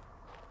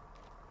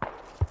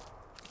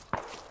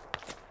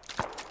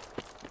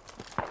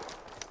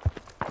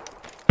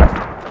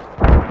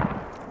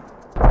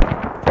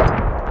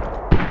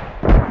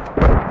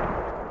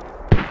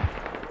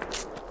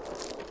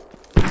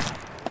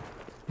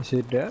 Is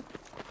he dead?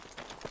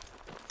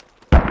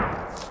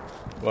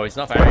 Well, he's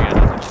not firing at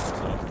us,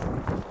 so.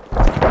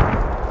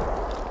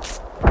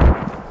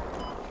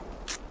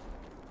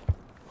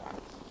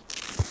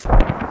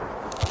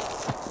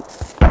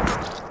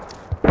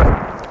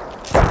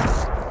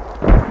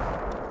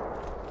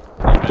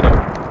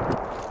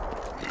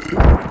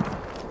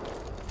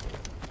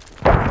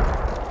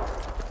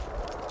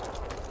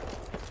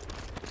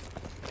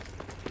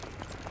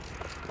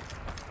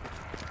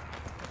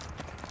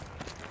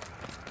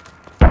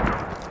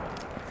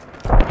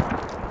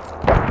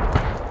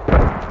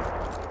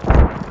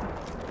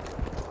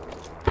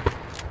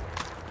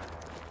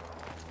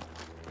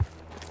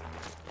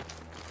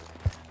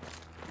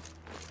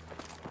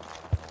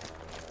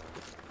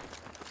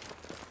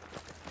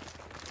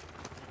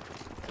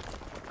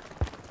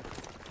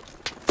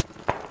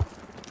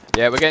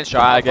 Yeah, we're getting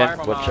shot again.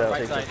 Watch out, right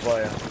take the side.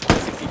 fire.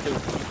 62.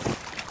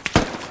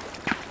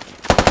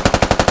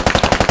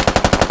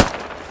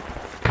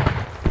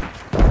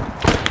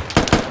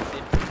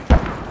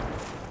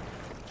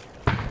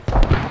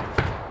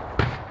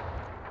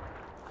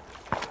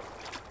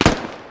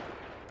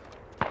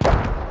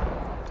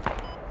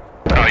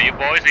 Oh, you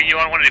boys, if you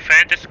want to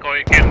defend, just go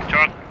get in the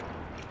truck.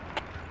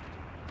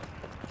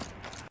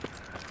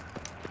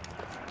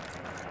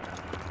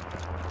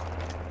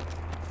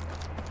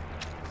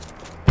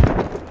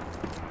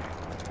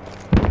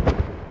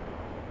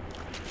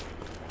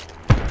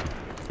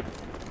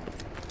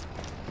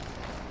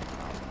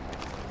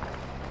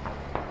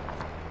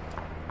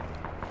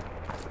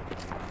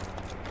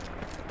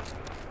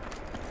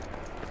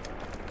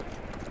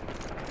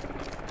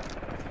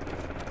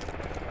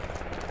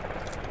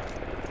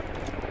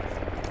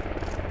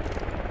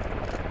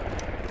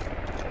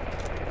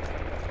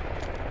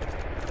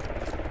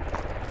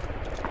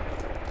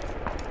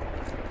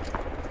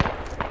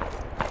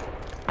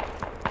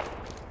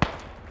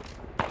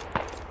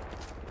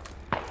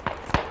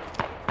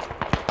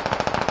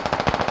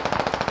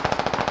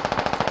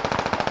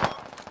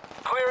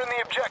 Clearing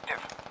the objective.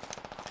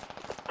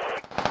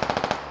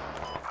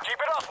 Keep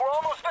it up, we're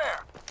almost there.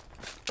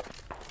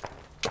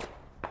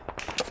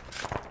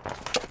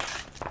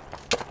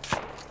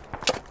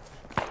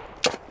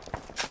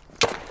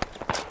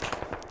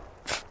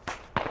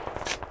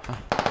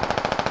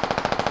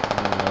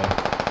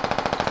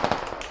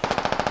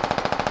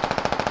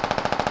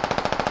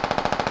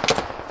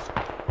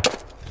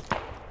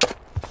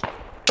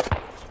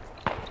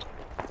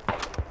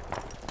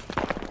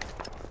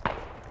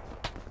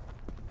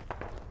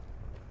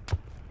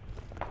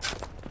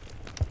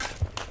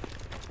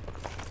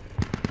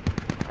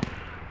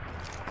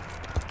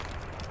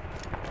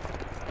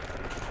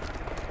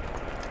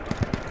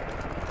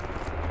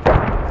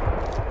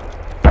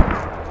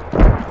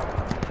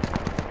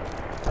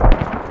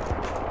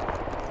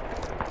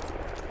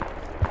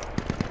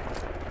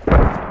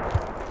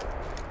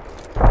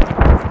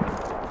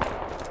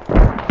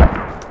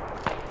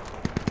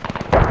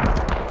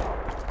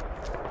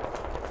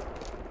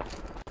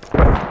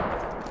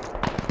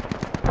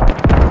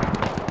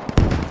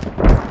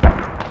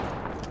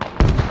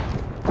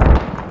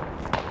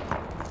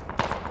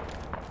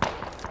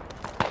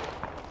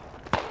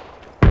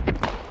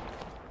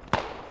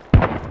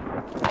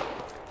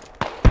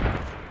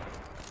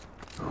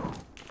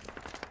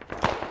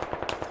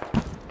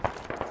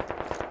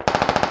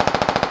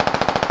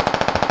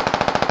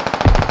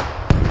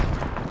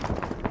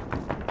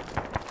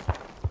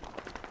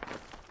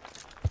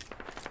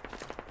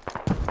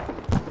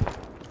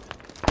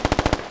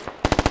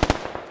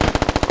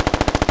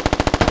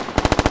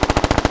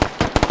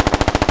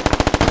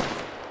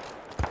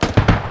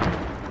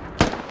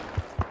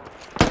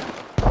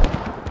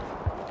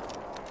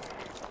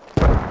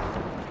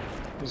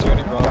 Is there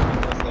any problem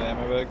with the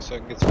ammo bag so I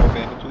can get some more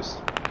bandages?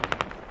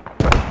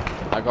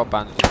 I got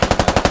bandages.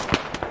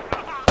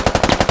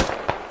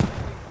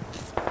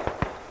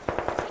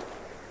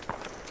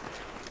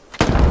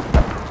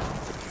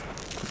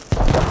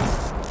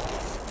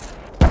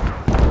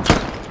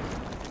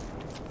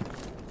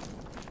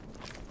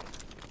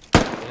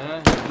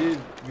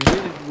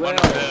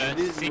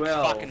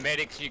 fucking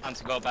medics, you want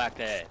to go back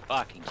there.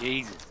 Fucking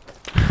Jesus.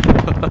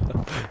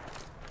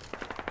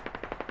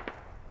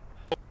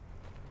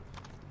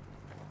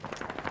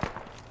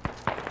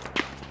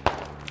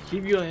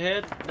 Keep your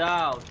head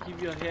down.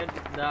 Keep your head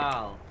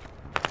down.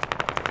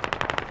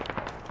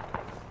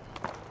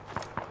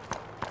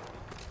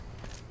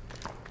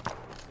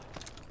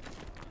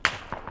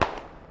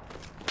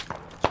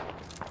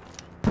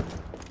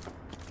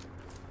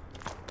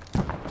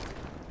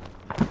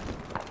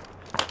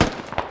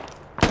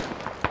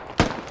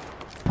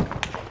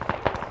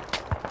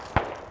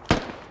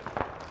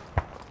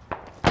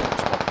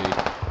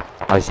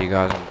 I see you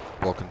guys, I'm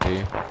walking to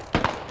you.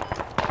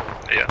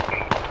 Yeah.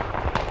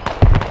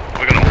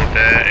 We're gonna move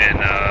there and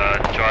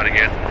try to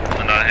get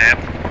another ham.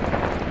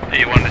 Do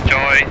you want to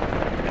join?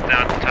 It's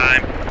now the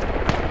time.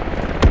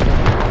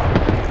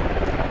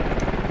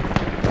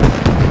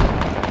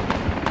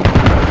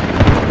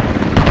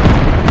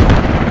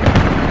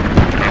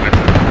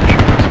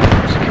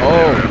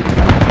 Oh!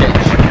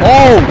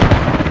 Oh!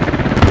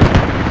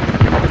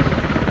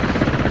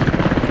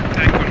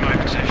 Take on my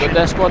position. Good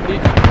there, squad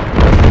lead.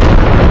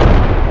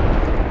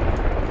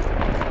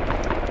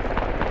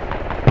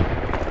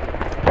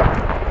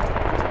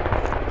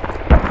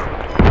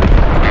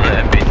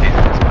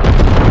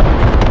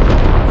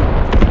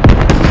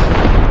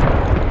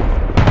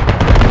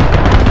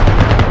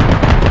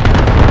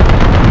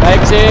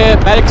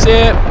 Medic's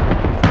here!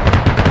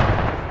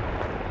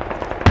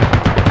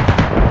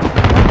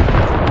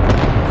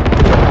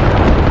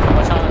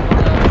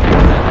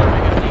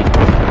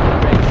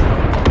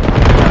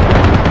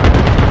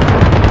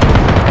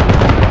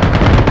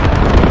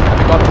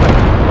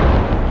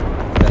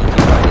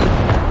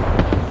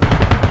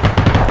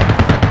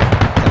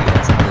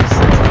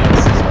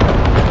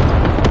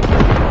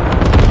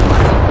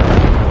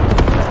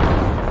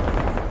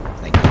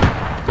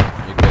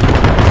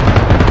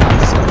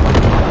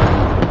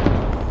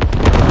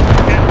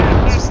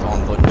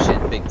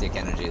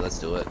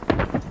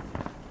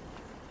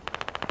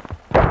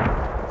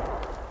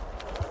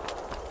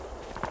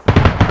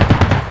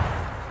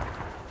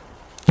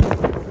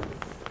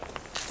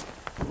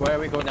 Where are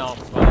we going now?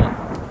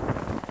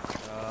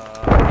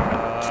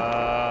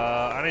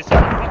 I need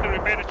someone to fucking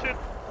repair the ship.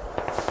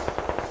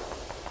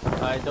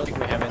 I don't think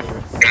we have any.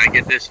 Can I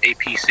get this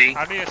APC?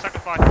 I need a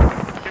sacrifice.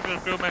 Give me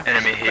the crewman.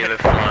 Enemy healer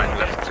flying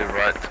left to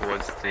right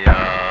towards the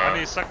I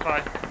need a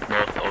sacrifice.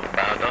 north of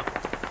Banda.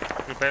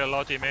 Repair the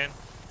lodge, man.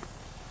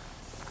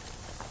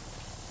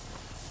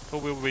 Who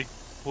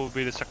will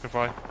be the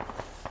sacrifice?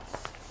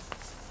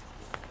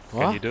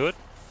 What? Can you do it?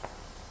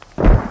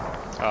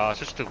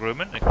 Just the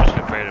crewman and just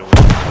repair the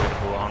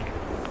wheel on.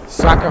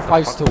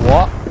 Sacrifice to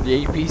what?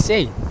 The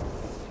APC?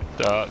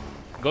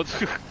 Go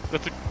to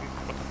what the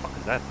fuck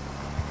is that?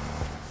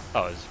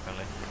 Oh, it's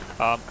friendly.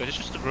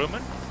 Just the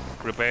crewman,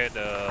 repair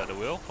the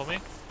wheel for me,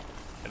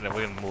 and then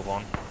we can move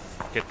on.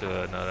 Get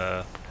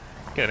the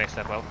next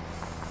step out.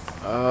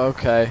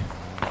 Okay.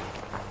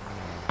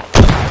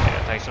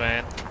 Yeah, thanks,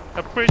 man.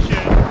 Appreciate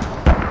it.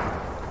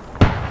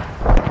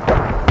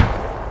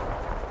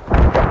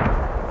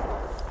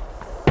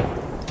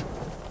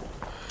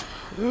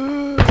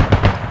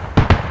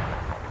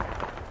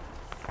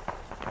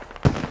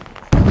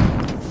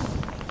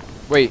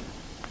 Wait,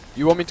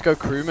 you want me to go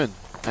crewman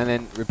and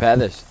then repair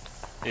this?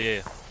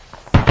 Yeah.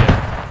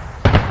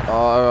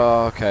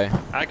 Oh, okay.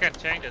 I can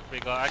change it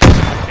because I can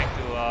change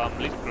to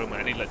lead crewman.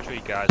 I need like 3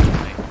 guys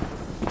with me.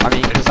 I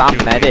mean, because I'm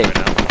medic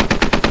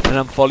and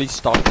I'm fully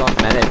stocked on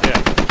medic.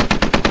 Yeah.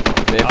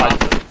 But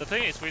if the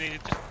thing is, we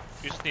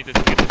just need to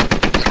get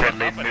this. Squad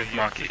lead move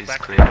market is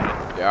clear.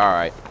 Yeah,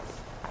 alright.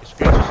 It's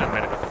good to send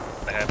medic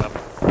the head up.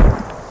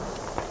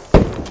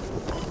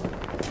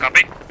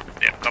 Copy?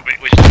 Yeah, copy.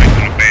 We're just going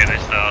to repair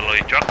this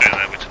lorry truck and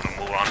then we're just going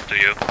to move on to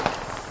you.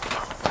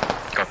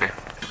 Copy.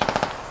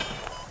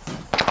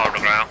 Hold the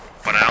ground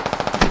for now.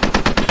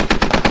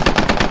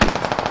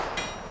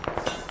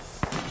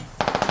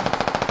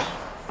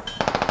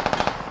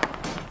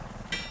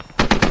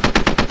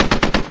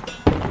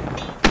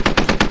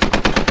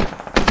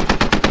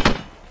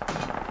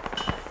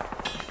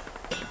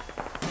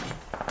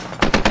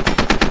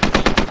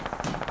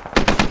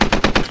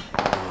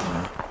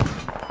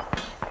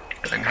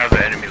 I have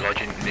the enemy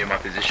lodging near my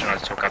position. I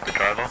just took out the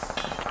driver.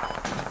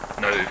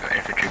 No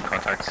infantry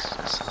contacts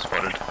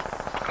spotted.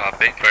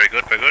 Copy. Very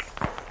good, very good.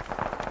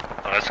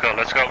 Oh, let's go,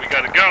 we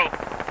gotta go!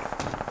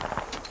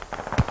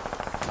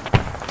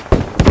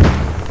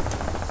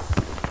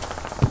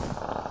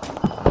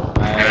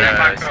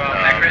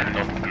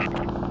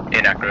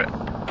 Inaccurate.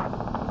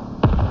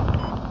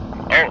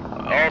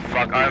 Oh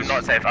fuck, I'm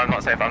not safe.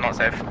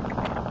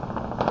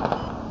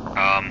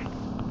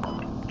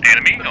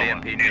 Enemy?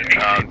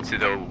 To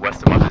the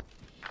west of my position.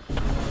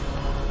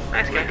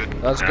 Nice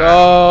game. Let's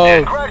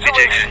go!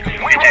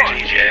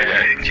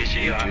 GG.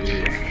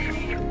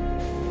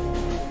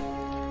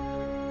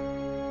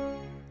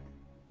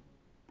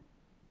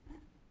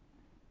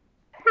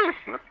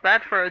 Not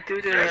bad for a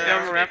dude in a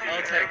young rep.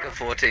 I'll take a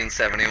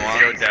 1471.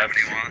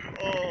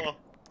 Oh,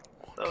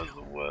 that was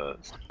the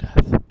worst.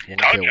 Death.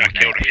 I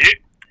killed it.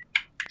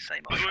 they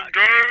might.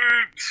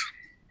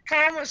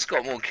 I almost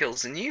got more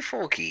kills than you,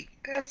 Forky.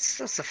 That's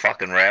a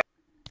fucking row.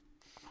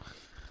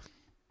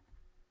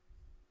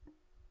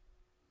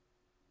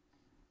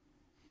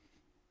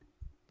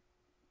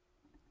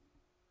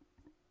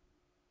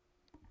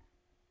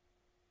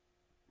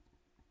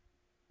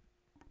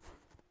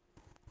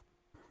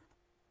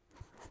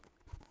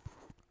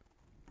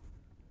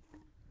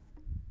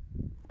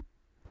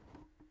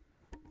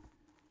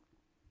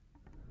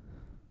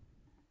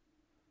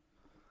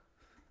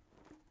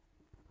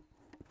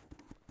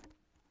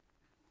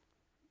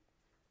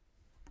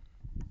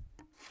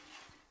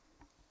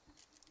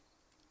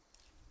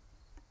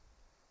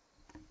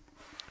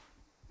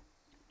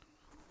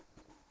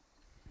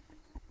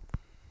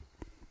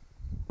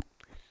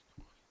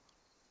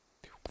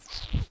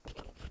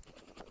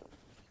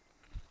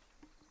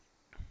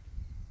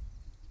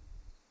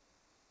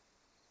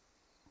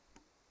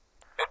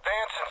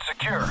 Advance and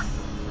secure.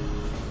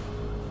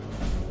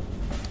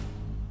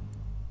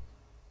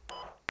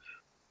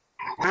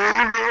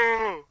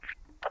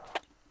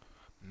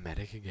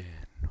 Medic again.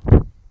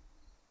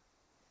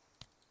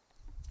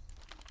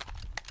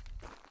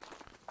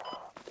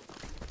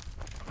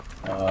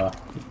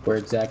 Where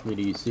exactly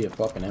do you see a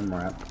fucking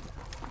MRAP?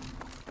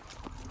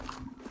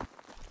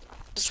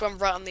 Just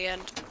went right on the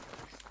end.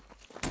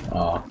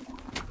 Oh.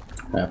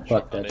 Yeah,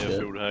 fuck that shit.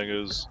 Airfield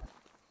hangars.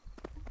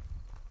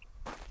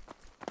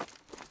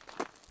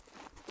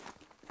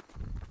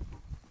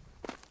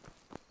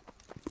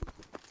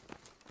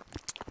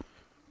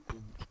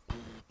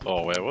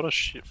 Oh wow, what a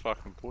shit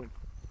fucking point.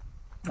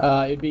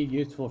 It'd be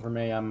useful for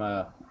me. I'm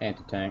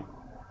anti-tank.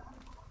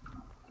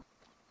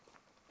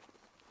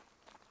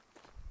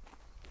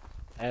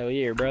 Hell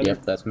yeah, brother.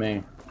 Yep, that's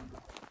me.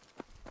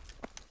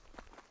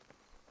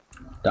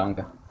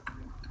 Danke.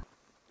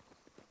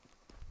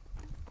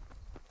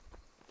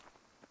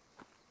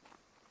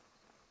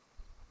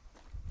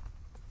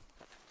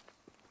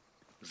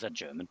 Was that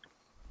German?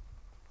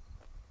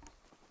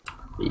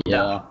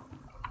 Yeah.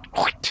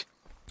 What?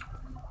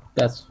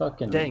 That's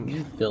fucking Dang.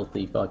 you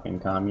filthy fucking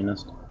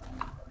communist.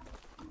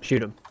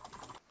 Shoot him.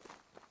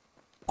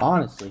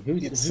 Honestly, who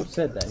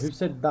said that? Who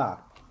said da?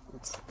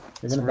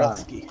 You're gonna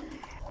die.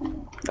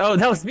 Oh,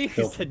 that was me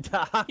who said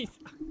die.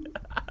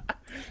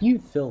 You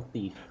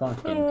filthy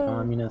fucking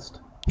communist.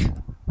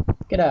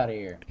 Get out of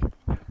here.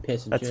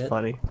 Piss and shit. That's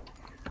funny.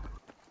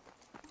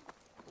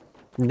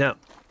 No.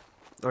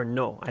 Or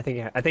no. I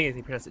think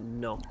he pronounced it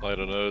no.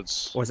 Later,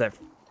 nerds. Or was that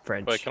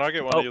French? Wait, can I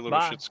get one of your little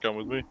shits come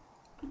with me?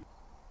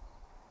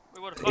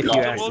 If you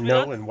ask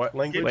no in what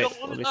language? Wait,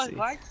 let me see.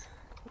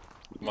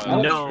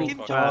 No,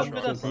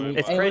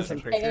 it's French,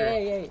 I'm pretty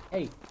sure.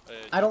 Hey,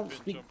 I don't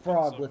speak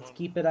frog. Let's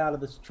keep it out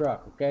of this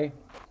truck, okay?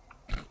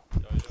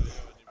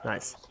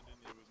 Nice.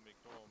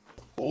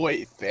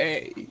 Boy,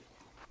 Faye.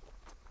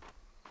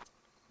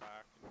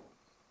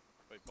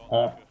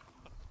 Ha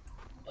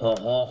ha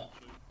ha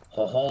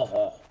ha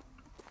ha.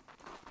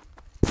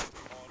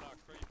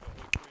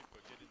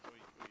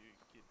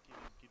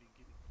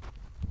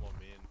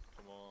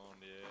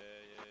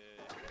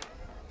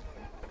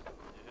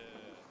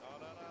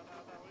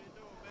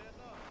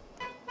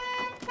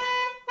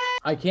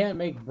 I can't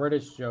make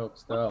British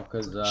jokes though,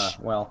 cause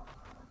well,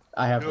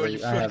 I have my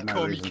reasons.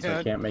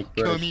 I can't make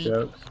British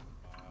jokes.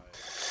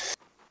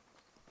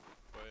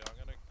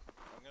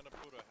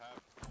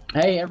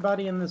 Hey,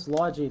 everybody in this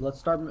lodgy, let's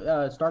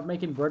start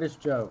making British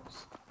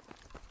jokes.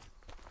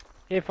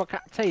 If I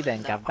can't say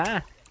then,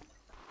 Gavin.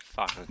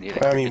 Fuck, I need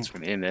crickets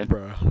from him, man.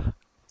 Bro.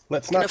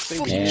 Let's not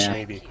say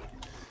maybe.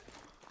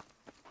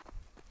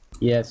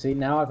 Yeah, see,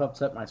 now I've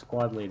upset my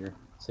squad leader.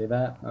 See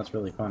that? That's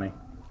really funny.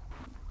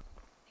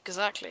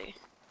 Exactly.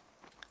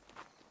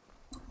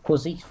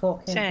 Cause he's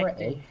fucking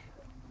British.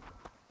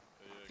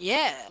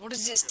 Yeah, what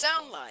does it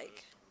sound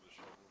like?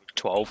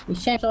 12. He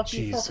sounds like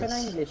he's fucking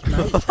English,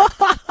 mate.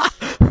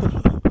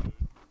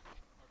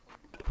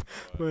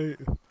 Wait.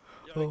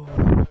 Oh.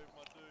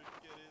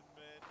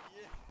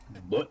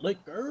 But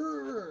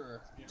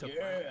liquor. Yeah.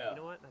 You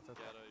know what? That's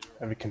okay.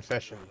 I have a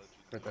confession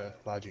for the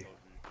Logi.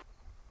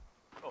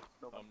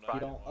 You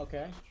don't?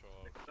 Okay.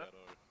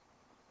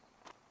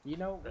 You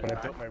know, when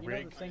I built my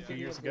rig a few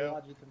years ago,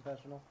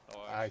 confessional?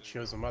 I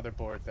chose a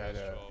motherboard that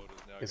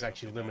is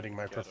actually limiting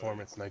my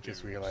performance, and I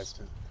just realized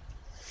it.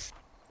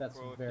 That's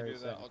very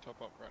sad.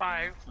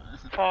 5,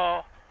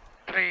 4,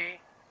 3,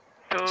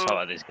 2. So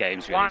like this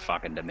game's really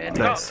fucking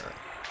demanding. Nice.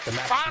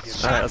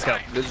 Alright, let's go.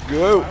 Let's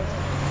go.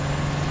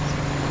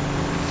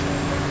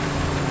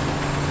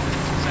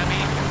 Sammy,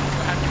 you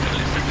have to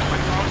listen to my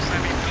call,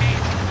 Sammy,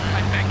 please.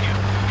 I beg you.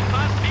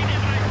 Fast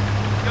medium right.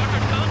 You have to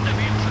turn the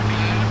wheel, Sammy.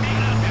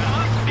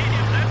 Fast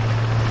medium left.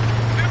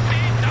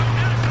 15 down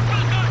there.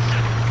 Triple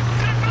caution.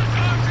 Triple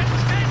caution.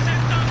 Stay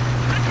center.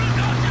 Triple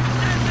caution.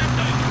 Stay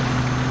center.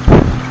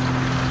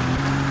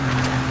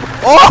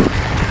 Oh!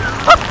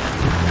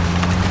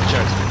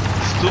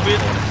 Stupid.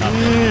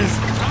 Jeez.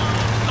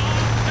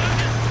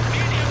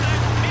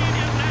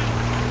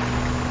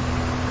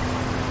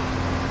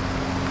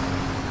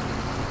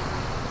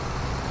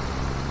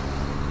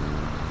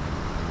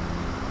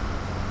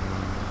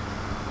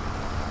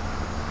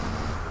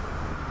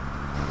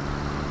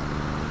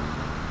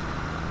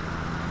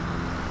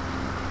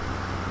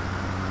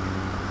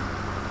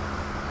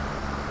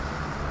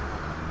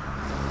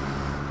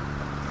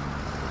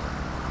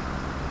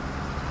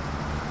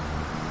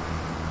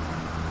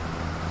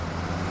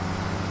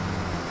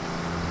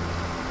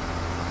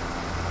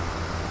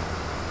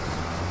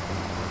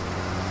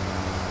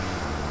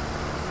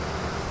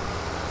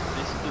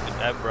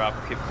 Yeah, bro,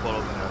 keep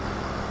following us.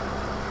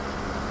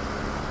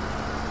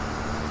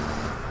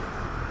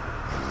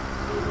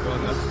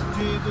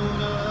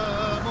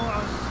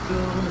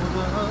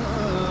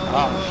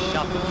 Oh,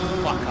 shut the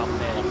fuck up,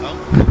 man.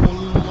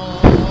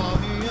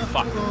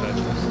 Fucking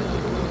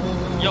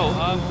virtual. Yo,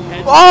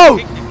 can Oh!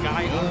 you pick the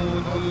guy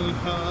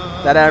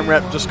up? That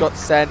AMREP just got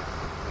sent.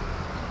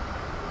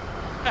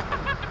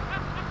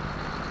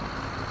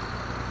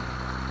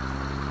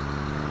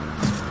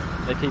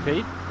 They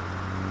TP'd?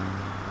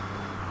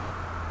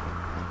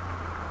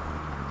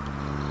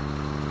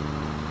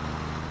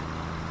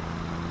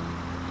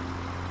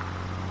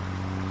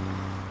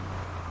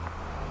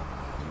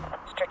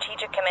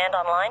 Strategic command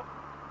online.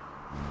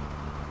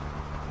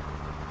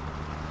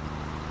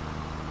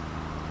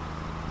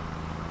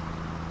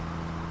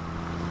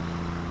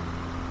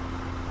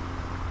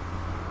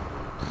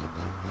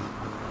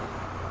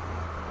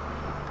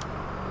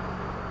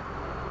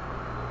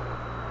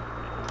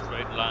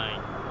 Straight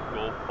line.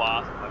 Go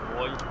fast, my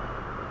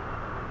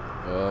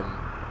boy.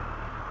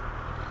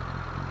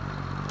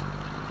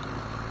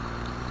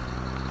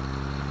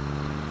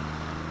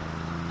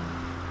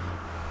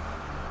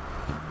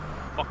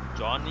 Fuck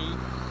Johnny.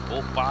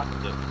 Go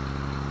faster.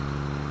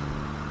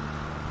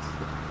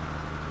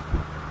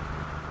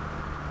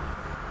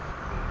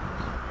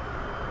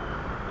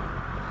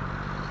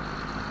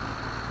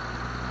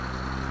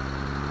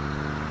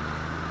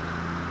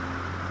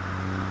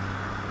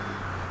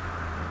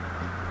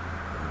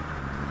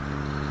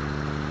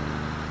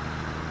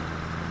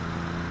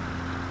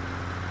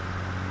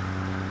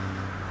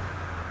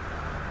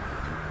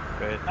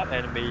 Okay, that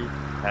enemy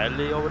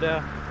heli over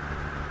there.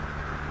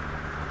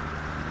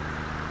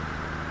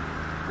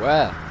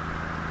 Where?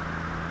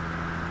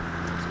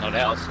 It's not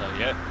out, so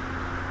yeah.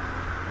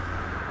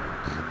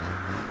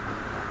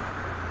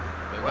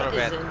 We've got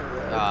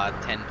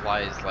about 10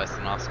 players less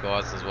than us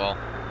guys as well,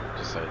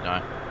 just so you know.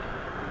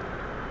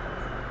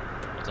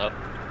 What's up?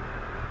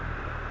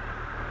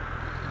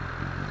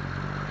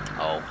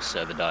 Oh,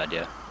 server died,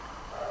 yeah.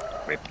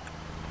 Rip.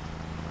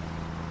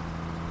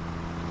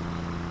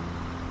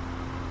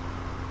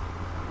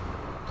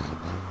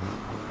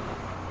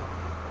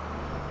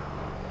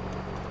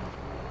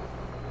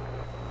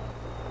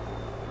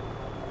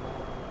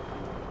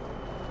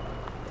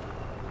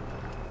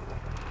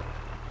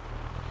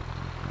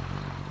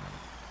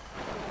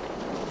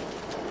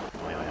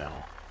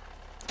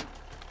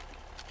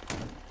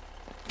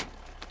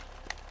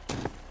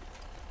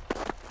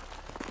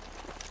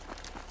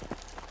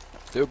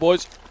 Do it,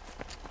 boys.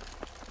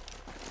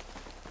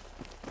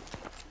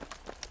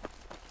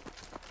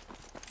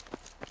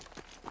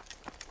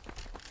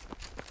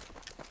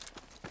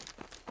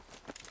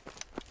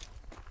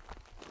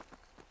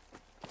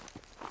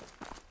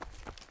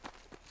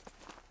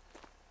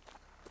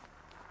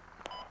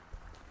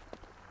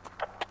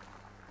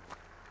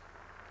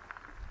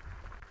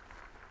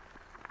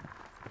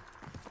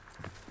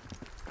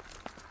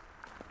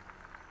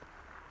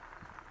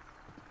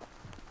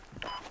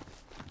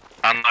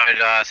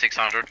 Unload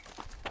 600.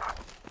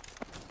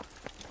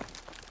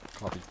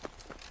 Copy.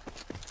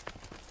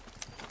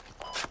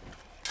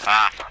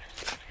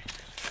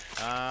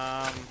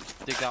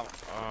 Dig up.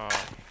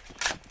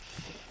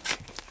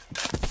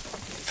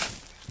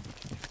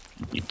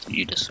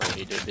 You just saw what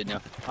you did, didn't you?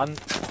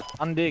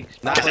 Undig.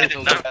 No, that's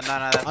all good. No,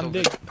 that's all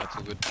good. Undig. That's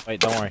all good. Wait,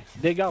 don't worry.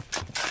 Dig up.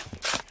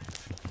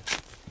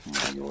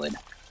 Oh, you would.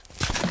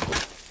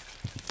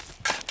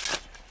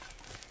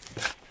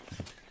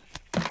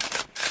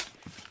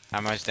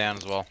 Ammo's down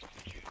as well.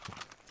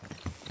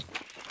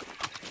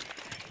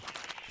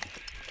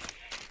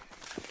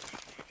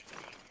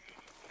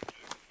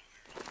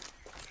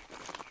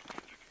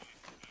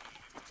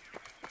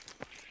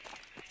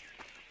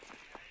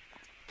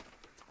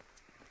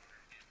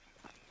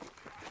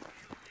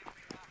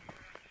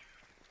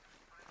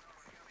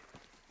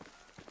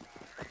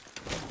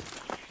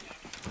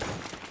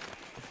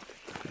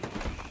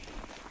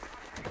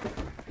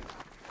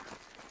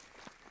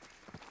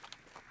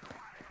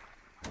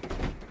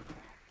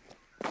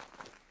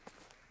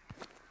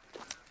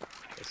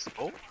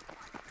 Oh.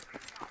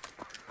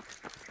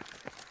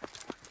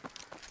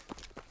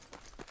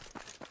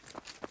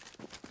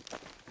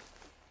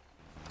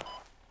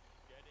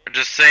 I'm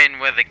just seeing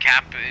where the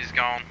cap is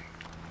going.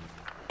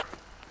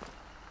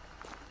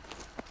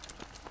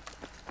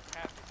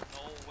 Cap is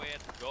nowhere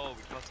to go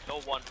because no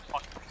one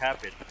fucking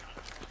cap it.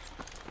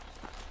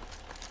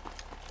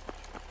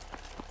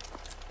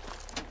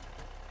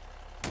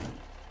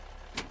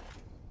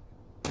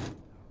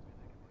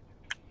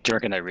 Do you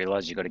reckon they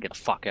realise you got to get the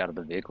fuck out of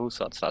the vehicle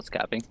so it starts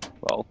capping?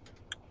 Well,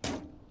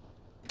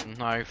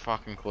 No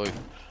fucking clue.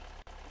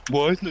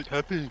 why isn't it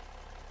happening?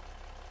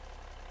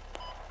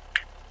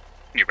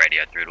 You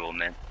radioed through to all,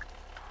 man.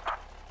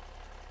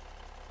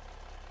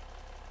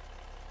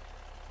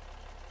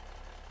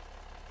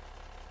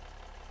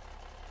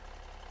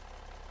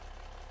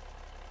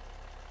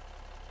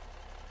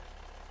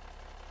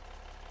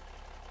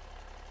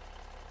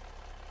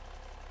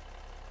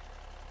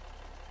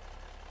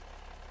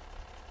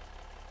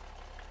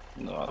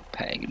 Oh,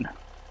 pain.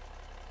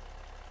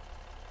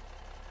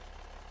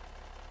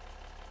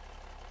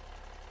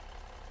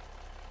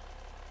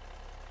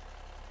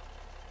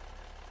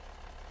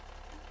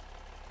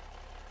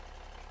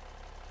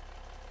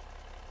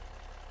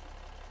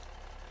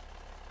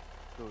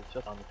 Cool,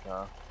 shut down the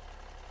car.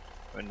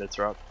 When the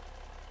truck.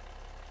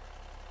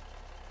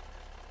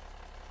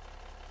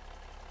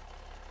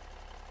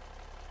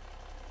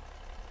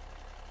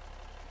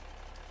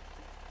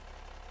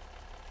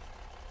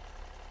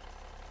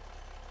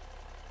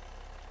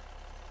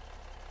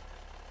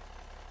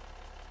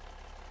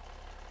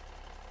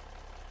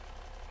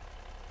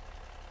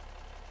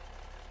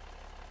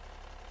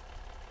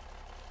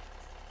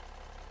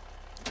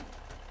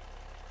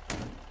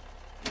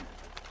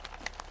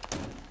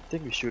 I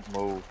think we should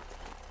move.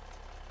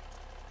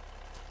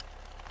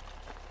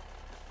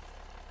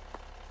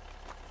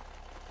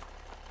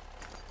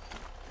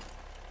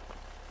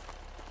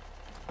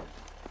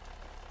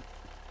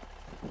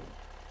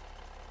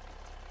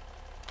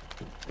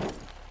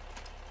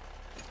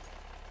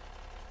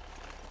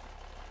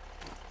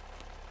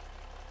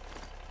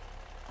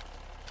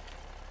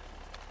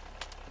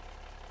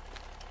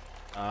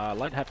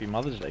 Late Happy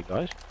Mother's Day,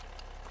 guys.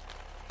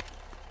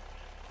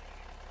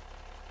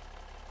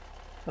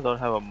 I don't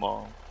have a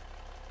mom.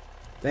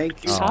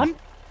 Thank you. Son?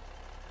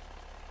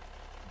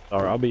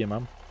 Sorry, I'll be your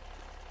mum.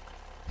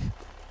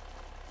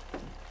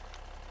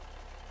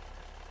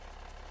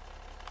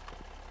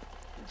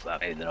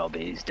 Fuck me, then I'll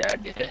be his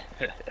dad.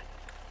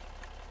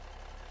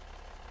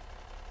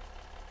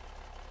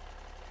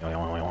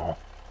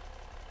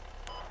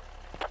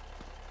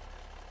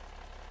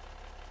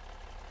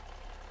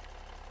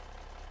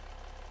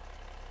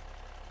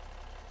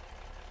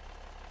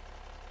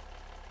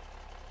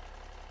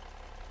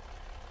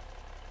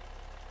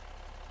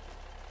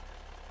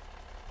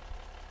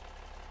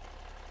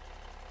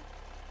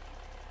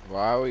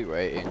 Why are we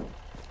waiting?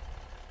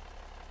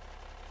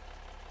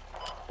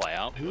 Why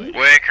aren't we waiting?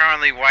 We're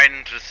currently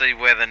waiting to see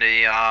whether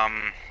the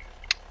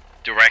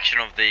direction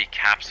of the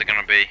caps are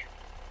gonna be.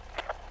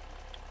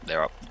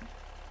 They're up.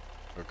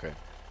 Okay.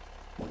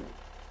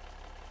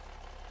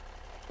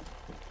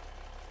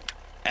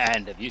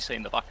 And have you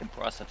seen the fucking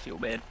price of fuel,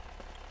 man?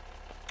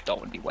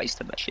 Don't want to be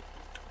wasting that shit.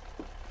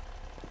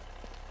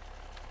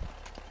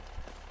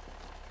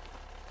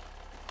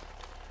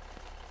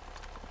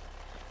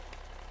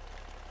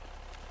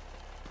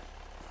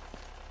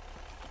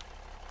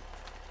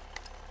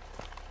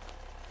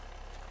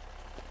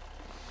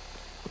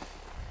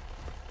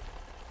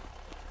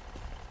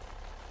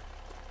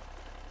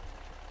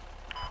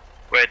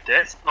 Wait,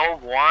 there's no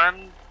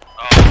one.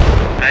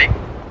 Hey,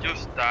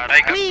 just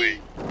take a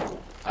quick.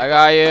 I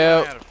got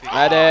you.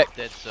 Medic.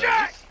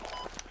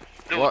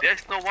 Dude, What?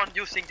 there's no one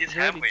using this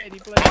helmet.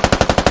 Commander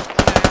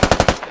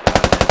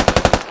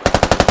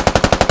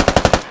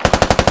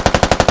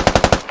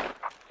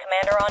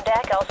on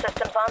deck, all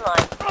systems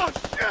online. Oh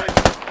shit!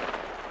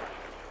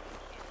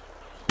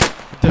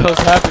 What the hell's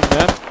happening,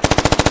 man?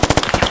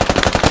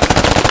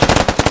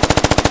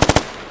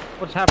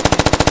 What's happening?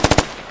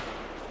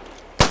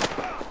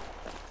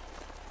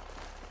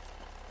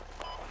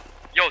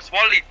 Yo,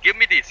 Swally, give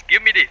me this,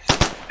 give me this.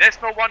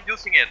 There's no one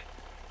using it.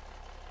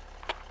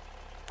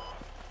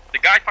 The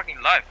guy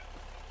fucking left.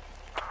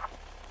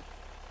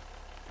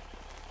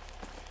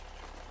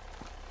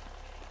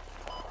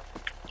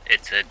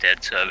 It's a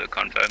dead server,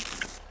 confirmed.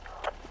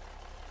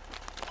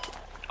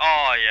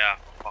 Oh yeah,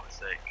 for fuck's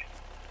sake.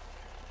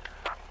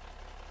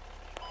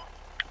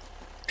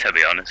 To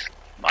be honest,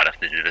 might have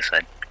to do the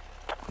same.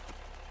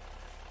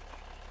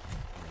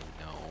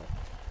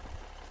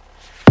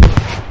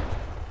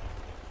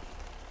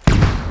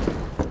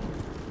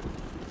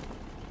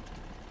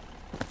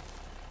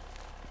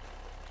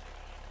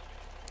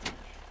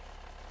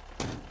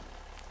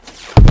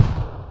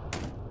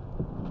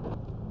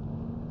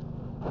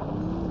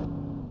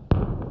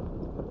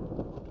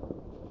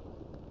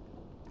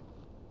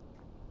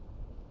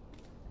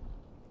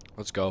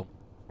 Let's go.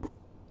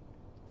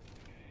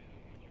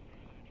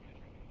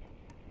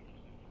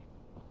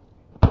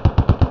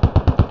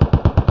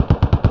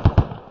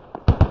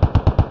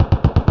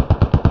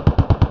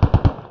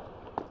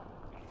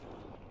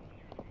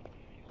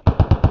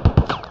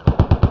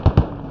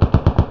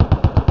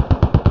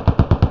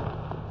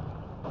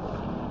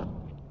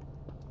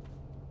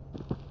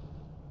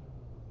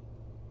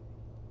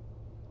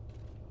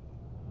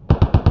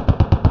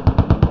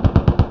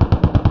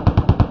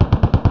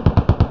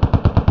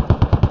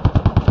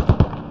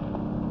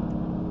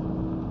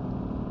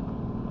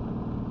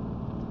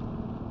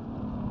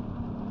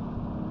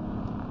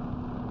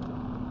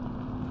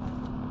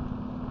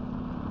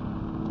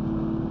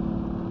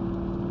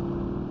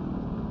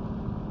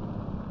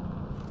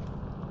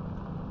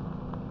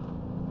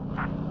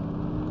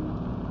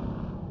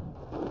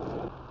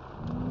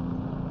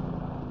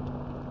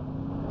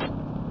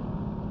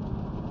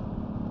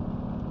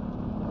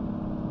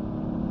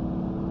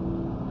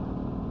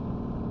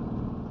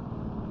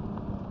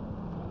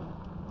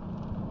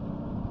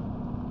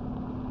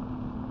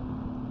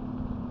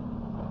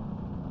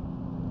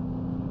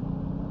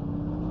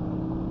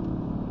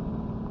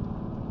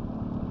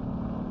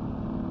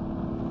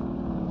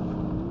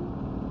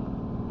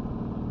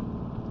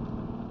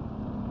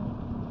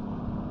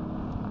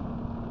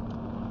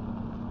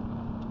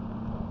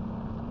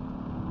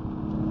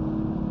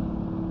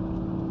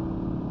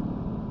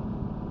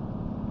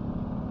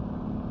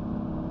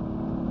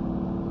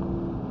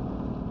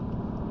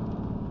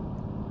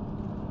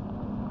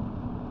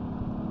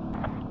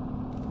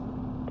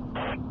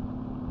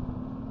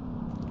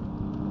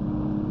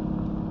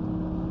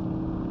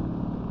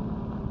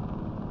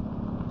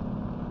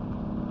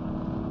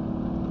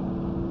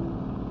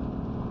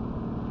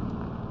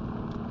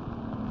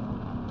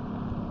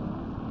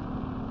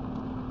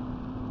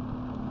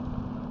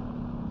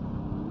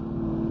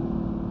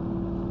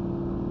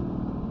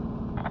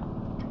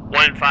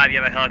 1-5,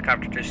 you have a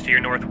helicopter just to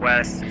your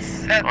northwest.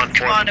 It's on 4th.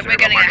 Commander, we're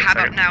getting a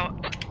havoc now.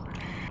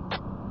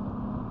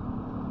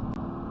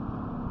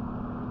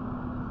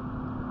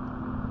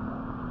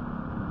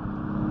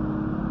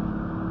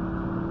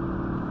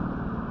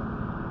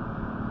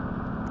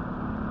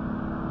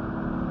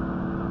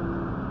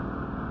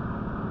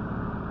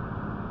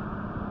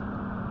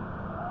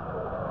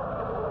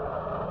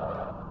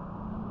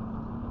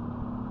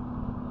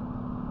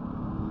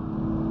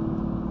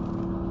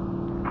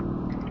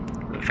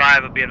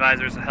 Five, be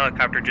advised there's a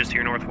helicopter just to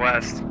your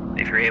northwest,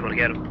 if you're able to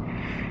get him.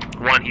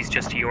 1, he's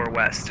just to your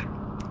west.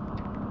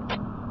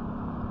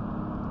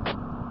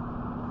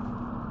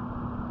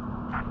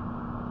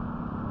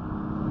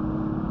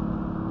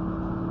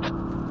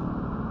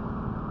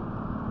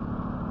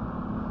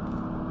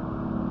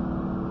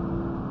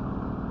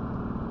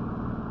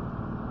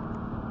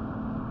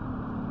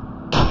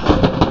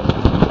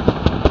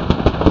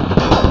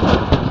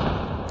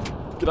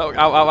 Get out,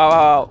 ow, ow,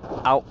 ow,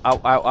 ow, ow,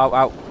 ow, ow, ow,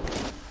 ow.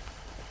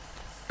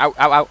 Ow,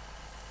 ow, ow.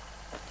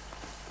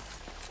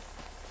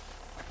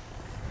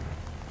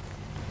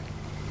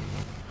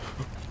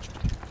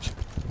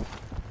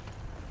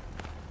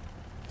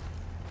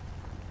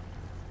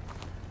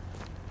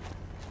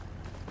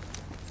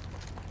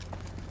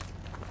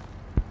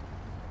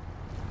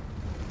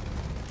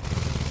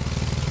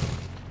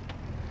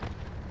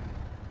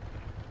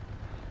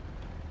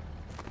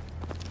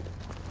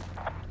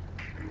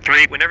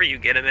 Three, whenever you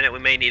get a minute, we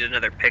may need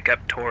another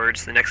pickup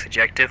towards the next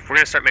objective. We're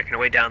gonna start making our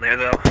way down there,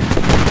 though.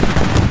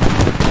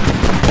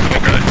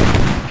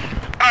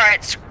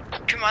 Alright,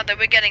 Commander,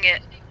 we're getting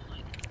it.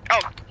 Oh,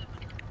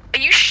 are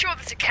you sure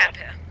there's a camp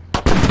here?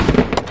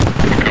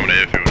 I'm coming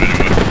airfield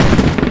anyway.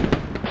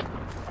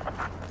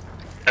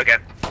 Okay.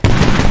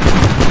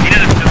 He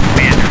doesn't know the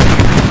man.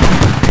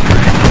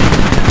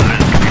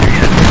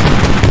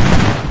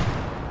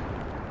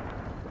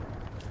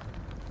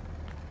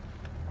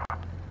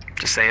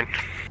 Just saying.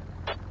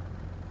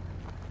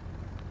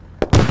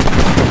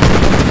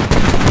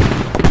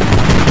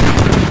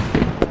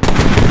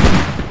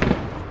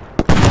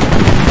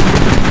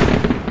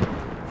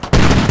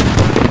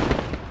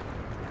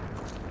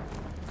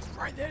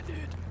 Right there, dude.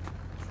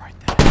 Right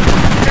there.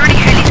 There any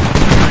helis?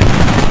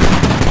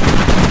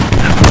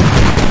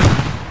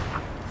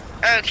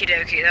 Okie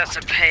dokie, that's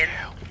a pain.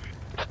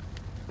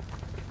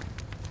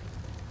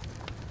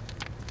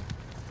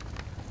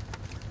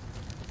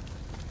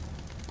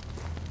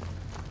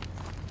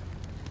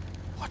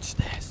 Watch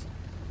this.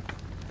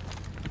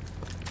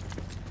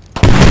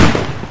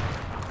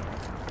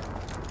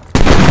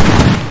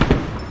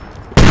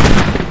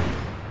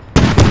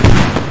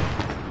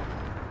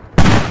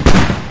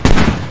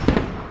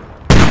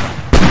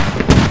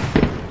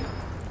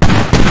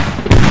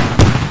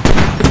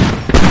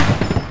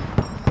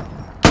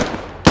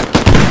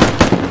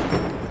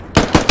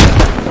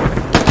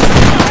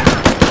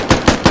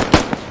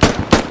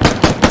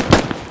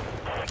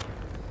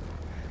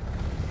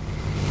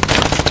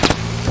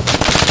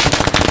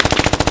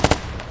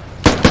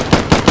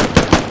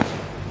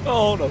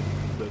 Oh no.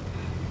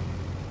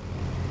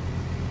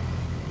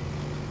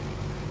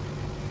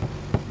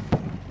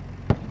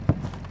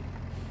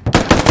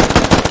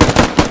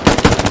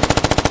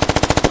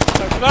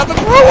 Not the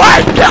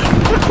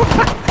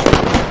away!